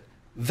budget,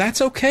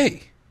 that's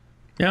okay.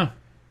 Yeah.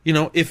 You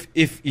know, if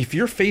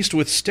you're faced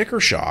with sticker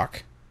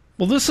shock,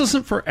 Well, this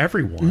isn't for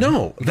everyone.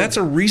 no, that's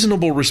a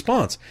reasonable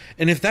response.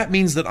 And if that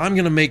means that I'm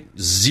going to make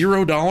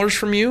 $0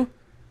 from you,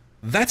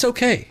 that's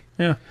okay.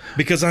 Yeah.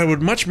 Because I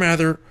would much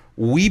rather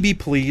we be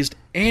pleased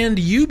and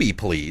you be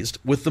pleased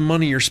with the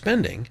money you're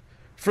spending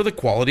for the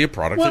quality of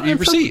product that you and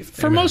receive.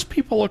 For most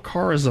people, a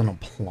car is an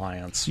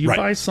appliance. You Right.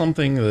 buy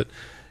something that,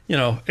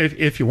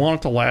 if you want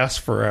it to last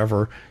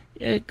forever,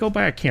 go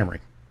buy a Camry.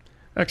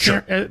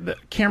 The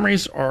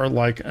Camrys are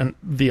like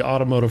the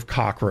automotive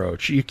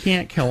cockroach. You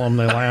can't kill them;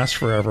 they last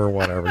forever.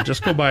 Whatever.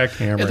 Just go buy a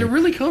Camry. And they're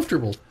really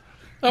comfortable.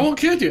 I won't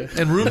kid you.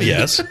 And roomy.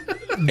 Yes,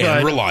 and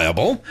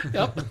reliable.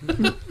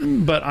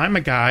 But I'm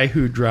a guy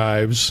who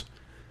drives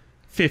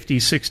 50,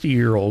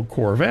 60-year-old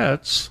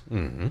Corvettes,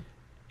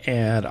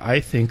 and I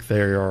think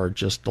they are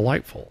just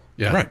delightful.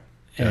 Yeah.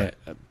 Right.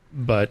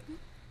 But,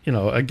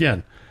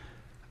 again,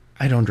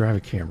 I don't drive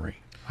a Camry.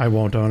 I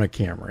won't own a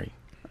Camry.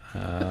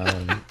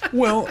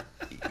 Well,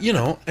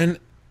 and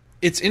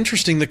it's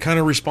interesting the kind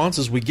of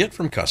responses we get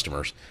from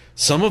customers.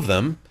 Some of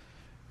them,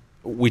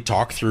 we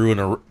talk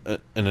through an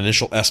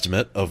initial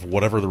estimate of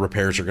whatever the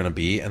repairs are going to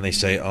be, and they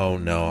say, "Oh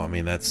no, I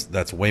mean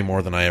that's way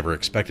more than I ever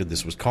expected.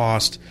 This was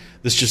cost.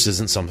 This just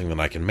isn't something that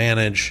I can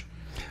manage."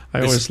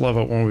 I always love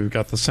it when we've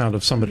got the sound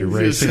of somebody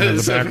racing in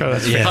the background.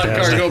 That's Hot car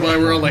fantastic. go by,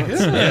 we're all like,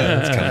 Yeah,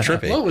 it's kind of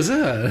trippy. what was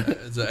that?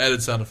 It's an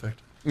added sound effect.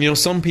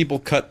 Some people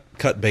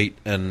cut bait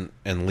and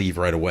leave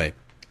right away.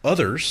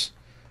 Others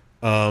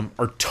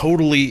are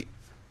totally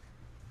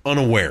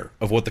unaware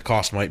of what the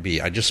cost might be.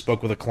 I just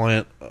spoke with a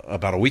client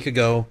about a week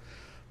ago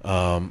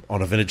on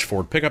a vintage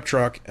Ford pickup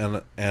truck,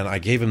 and I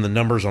gave him the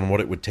numbers on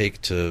what it would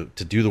take to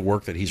do the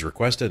work that he's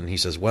requested, and he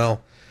says, "Well,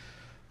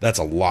 that's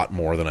a lot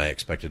more than I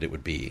expected it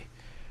would be."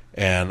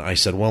 And I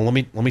said, "Well, let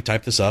me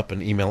type this up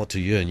and email it to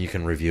you, and you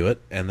can review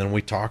it." And then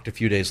we talked a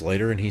few days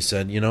later, and he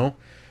said,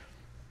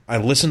 "I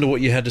listened to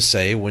what you had to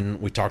say when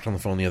we talked on the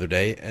phone the other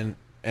day,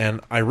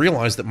 and I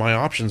realized that my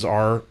options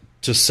are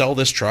to sell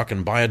this truck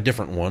and buy a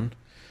different one,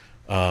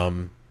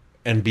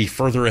 and be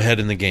further ahead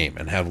in the game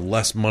and have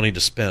less money to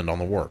spend on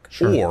the work.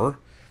 Sure. Or,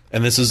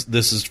 and this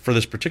is for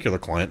this particular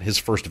client, his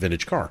first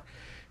vintage car.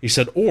 He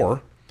said,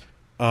 or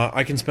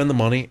I can spend the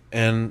money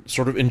and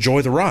sort of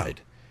enjoy the ride."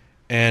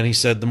 And he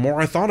said, the more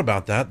I thought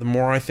about that, the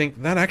more I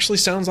think that actually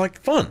sounds like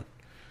fun.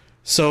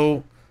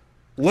 So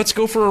let's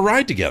go for a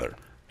ride together.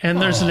 And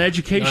there's an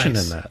education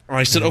nice. in that.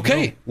 I said,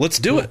 okay, let's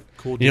do it.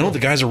 Cool The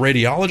guy's a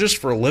radiologist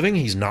for a living.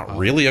 He's not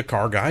really a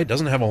car guy.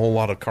 Doesn't have a whole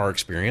lot of car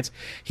experience.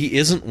 He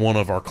isn't one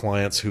of our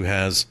clients who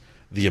has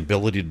the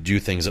ability to do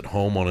things at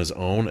home on his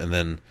own and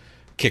then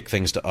kick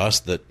things to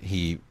us that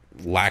he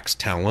lacks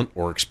talent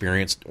or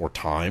experience or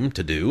time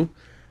to do.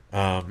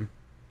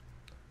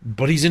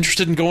 But he's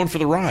interested in going for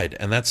the ride,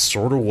 and that's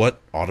sort of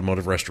what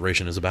automotive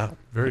restoration is about.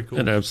 Very cool.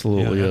 It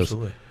absolutely is.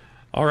 Absolutely.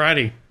 All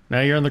righty. Now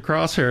you're in the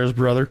crosshairs,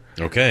 brother.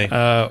 Okay.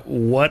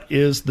 What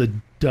is the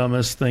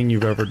dumbest thing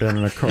you've ever done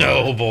in a car?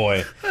 Oh, boy.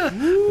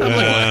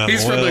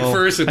 He's from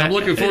McPherson. I'm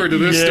looking forward to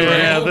this story.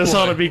 Yeah, Oh, this boy.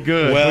 ought to be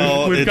good.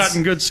 Well, we've it's-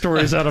 gotten good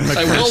stories out of I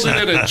McPherson.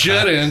 welded in a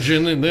jet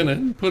engine and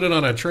then put it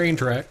on a train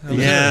track.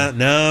 Yeah,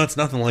 no, it's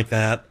nothing like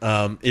that.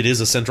 It is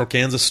a Central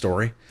Kansas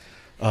story.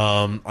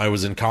 I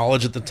was in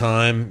college at the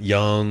time,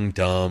 young,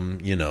 dumb,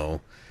 Where'd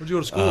you go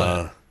to school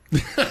at?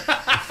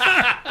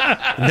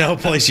 no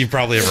place you've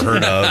probably ever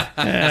heard of.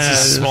 It's a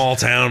small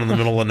town in the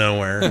middle of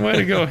nowhere. Way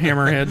to go,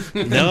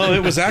 Hammerhead. No,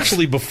 it was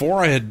actually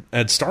before I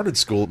had started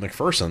school at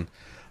McPherson.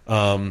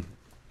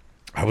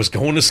 I was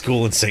going to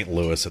school in St.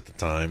 Louis at the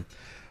time,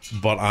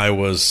 but I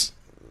was,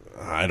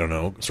 I don't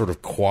know, sort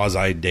of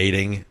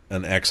quasi-dating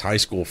an ex-high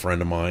school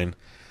friend of mine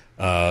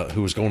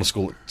who was going to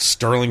school at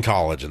Sterling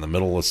College in the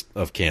middle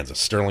of Kansas,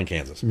 Sterling,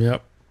 Kansas.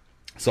 Yep.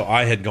 So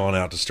I had gone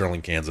out to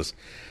Sterling, Kansas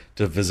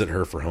to visit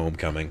her for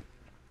homecoming.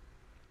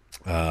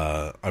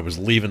 I was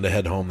leaving to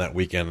head home that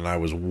weekend, and I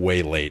was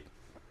way late.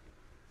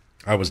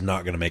 I was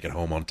not going to make it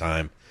home on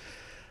time.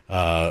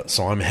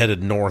 So I'm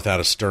headed north out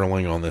of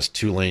Sterling on this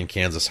 2-lane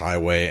Kansas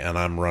highway, and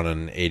I'm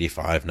running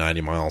 85,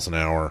 90 miles an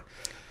hour.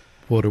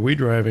 What are we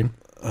driving?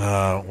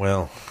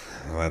 Well,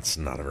 that's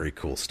not a very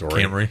cool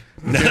story. Camry.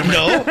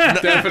 No,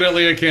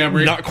 Definitely a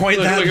Camry. not quite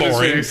Look that at his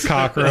boring. face.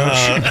 Cockroach.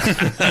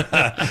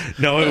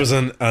 No, it was a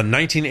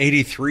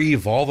 1983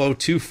 Volvo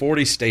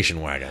 240 station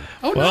wagon.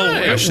 Oh, Well,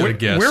 nice. should have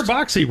guessed. we're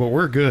boxy, but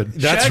we're good.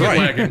 That's Shaggy right.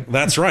 wagon.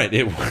 That's right.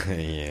 Let's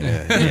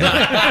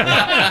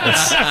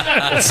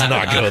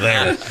not go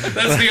there.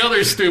 That's the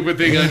other stupid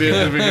thing I did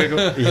in the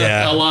beginning.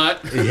 Yeah. A lot.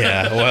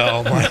 Yeah.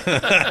 Well,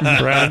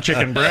 Brown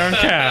chicken, brown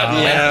cow.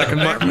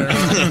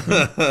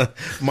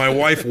 my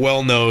wife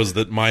well knows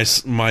that my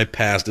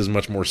past is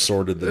much more sordid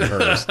than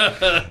hers.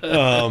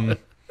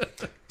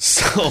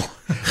 So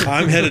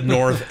I'm headed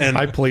north, and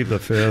I plead the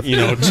fifth.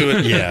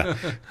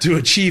 to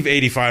achieve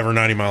 85 or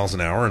 90 miles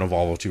an hour in a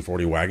Volvo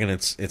 240 wagon,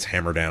 it's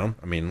hammer down.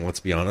 I mean, let's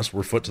be honest,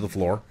 we're foot to the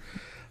floor.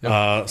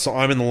 So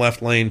I'm in the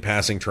left lane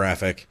passing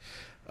traffic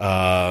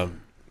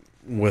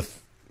with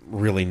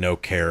really no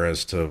care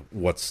as to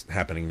what's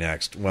happening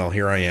next. Well,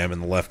 here I am in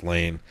the left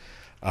lane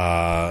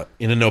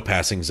in a no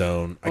passing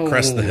zone. I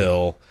crest the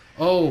hill.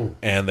 Oh.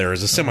 And there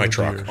is a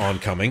semi-truck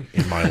oncoming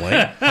in my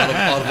lane.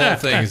 Out of all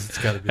things, it's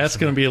got to be. That's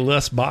going to be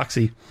less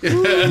boxy.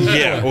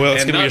 Yeah, well,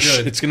 it's And going not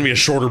good. to be a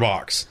shorter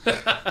box.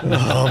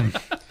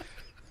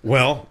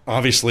 Well,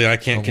 obviously, I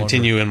can't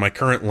continue in my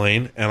current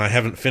lane, and I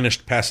haven't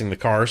finished passing the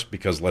cars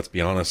because, let's be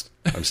honest,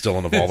 I'm still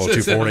in a Volvo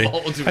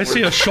 240. I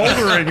see a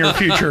shoulder in your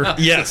future.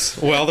 Yes,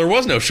 well, there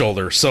was no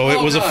shoulder, so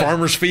it was a God.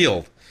 farmer's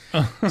field.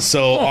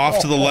 So off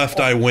to the left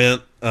I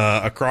went,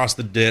 across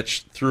the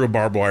ditch, through a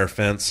barbed wire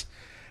fence,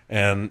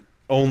 and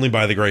only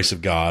by the grace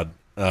of God,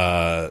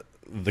 the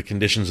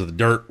conditions of the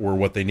dirt were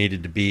what they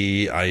needed to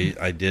be.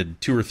 I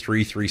did 2 or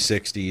 3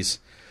 360s,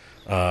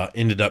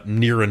 ended up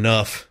near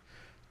enough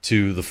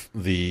to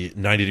the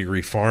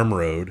 90-degree farm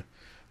road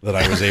that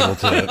I was able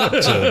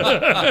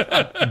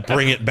to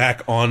bring it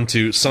back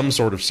onto some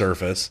sort of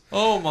surface.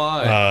 Oh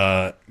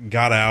my!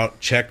 Got out,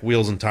 checked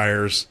wheels and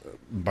tires.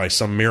 By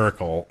some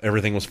miracle,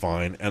 everything was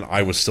fine, and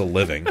I was still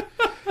living.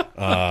 And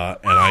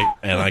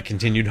I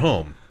continued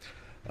home.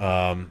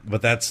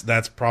 But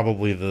that's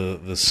probably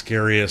the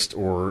scariest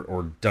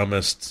or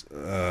dumbest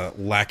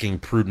lacking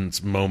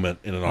prudence moment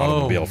in an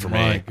automobile for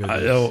my me.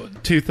 goodness.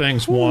 2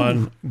 things.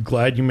 1,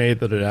 glad you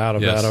made it out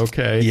of Yes. that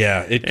okay.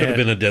 Yeah, it could have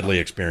been a deadly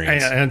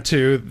experience. And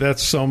 2,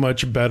 that's so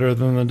much better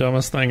than the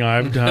dumbest thing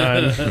I've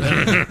done.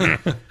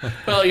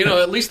 Well,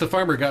 at least the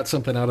farmer got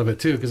something out of it,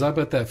 too, because I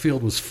bet that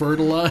field was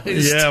fertilized.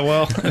 Yeah,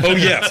 well, Oh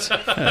yes,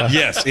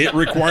 yes, it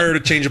required a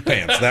change of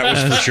pants. That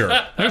was for sure.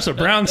 there's a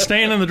brown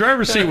stain in the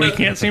driver's seat we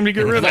can't seem to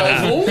get rid of.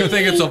 I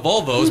think it's a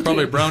Volvo. It's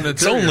probably brown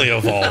It's interior. only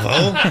a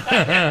Volvo.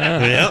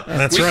 Yeah,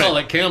 that's We right. call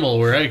it camel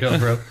where I come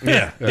from.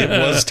 Yeah, it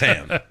was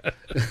tan.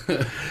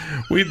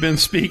 We've been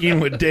speaking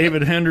with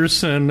David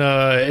Henderson,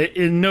 a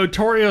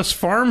notorious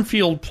farm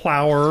field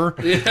plower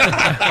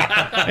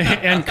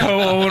and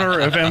co-owner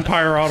of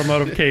Empire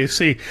Automotive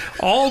KC.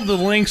 All the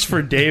links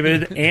for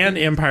David and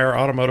Empire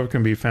Automotive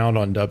can be found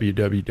on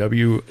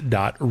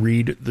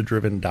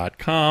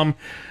www.readthedriven.com.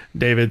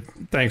 David,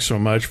 thanks so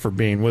much for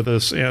being with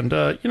us and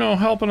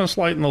helping us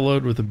lighten the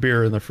load with the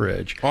beer in the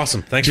fridge.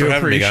 Awesome. Thanks Do for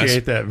having me, guys.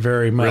 appreciate that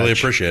very much. Really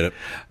appreciate it.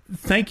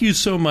 Thank you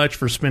so much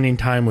for spending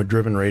time with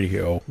Driven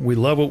Radio. We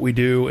love what we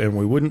do, and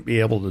we wouldn't be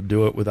able to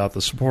do it without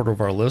the support of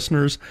our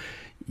listeners.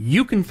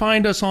 You can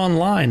find us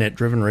online at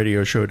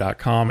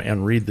drivenradioshow.com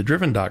and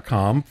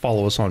readthedriven.com.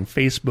 Follow us on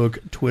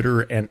Facebook,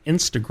 Twitter, and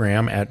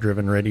Instagram at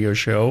Driven Radio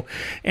Show,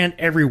 and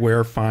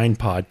everywhere fine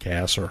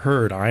podcasts are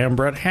heard. I am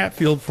Brett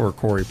Hatfield for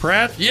Corey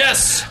Pratt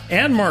Yes.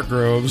 and Mark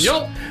Groves.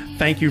 Yup.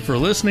 Thank you for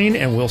listening,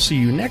 and we'll see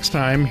you next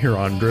time here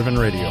on Driven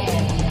Radio.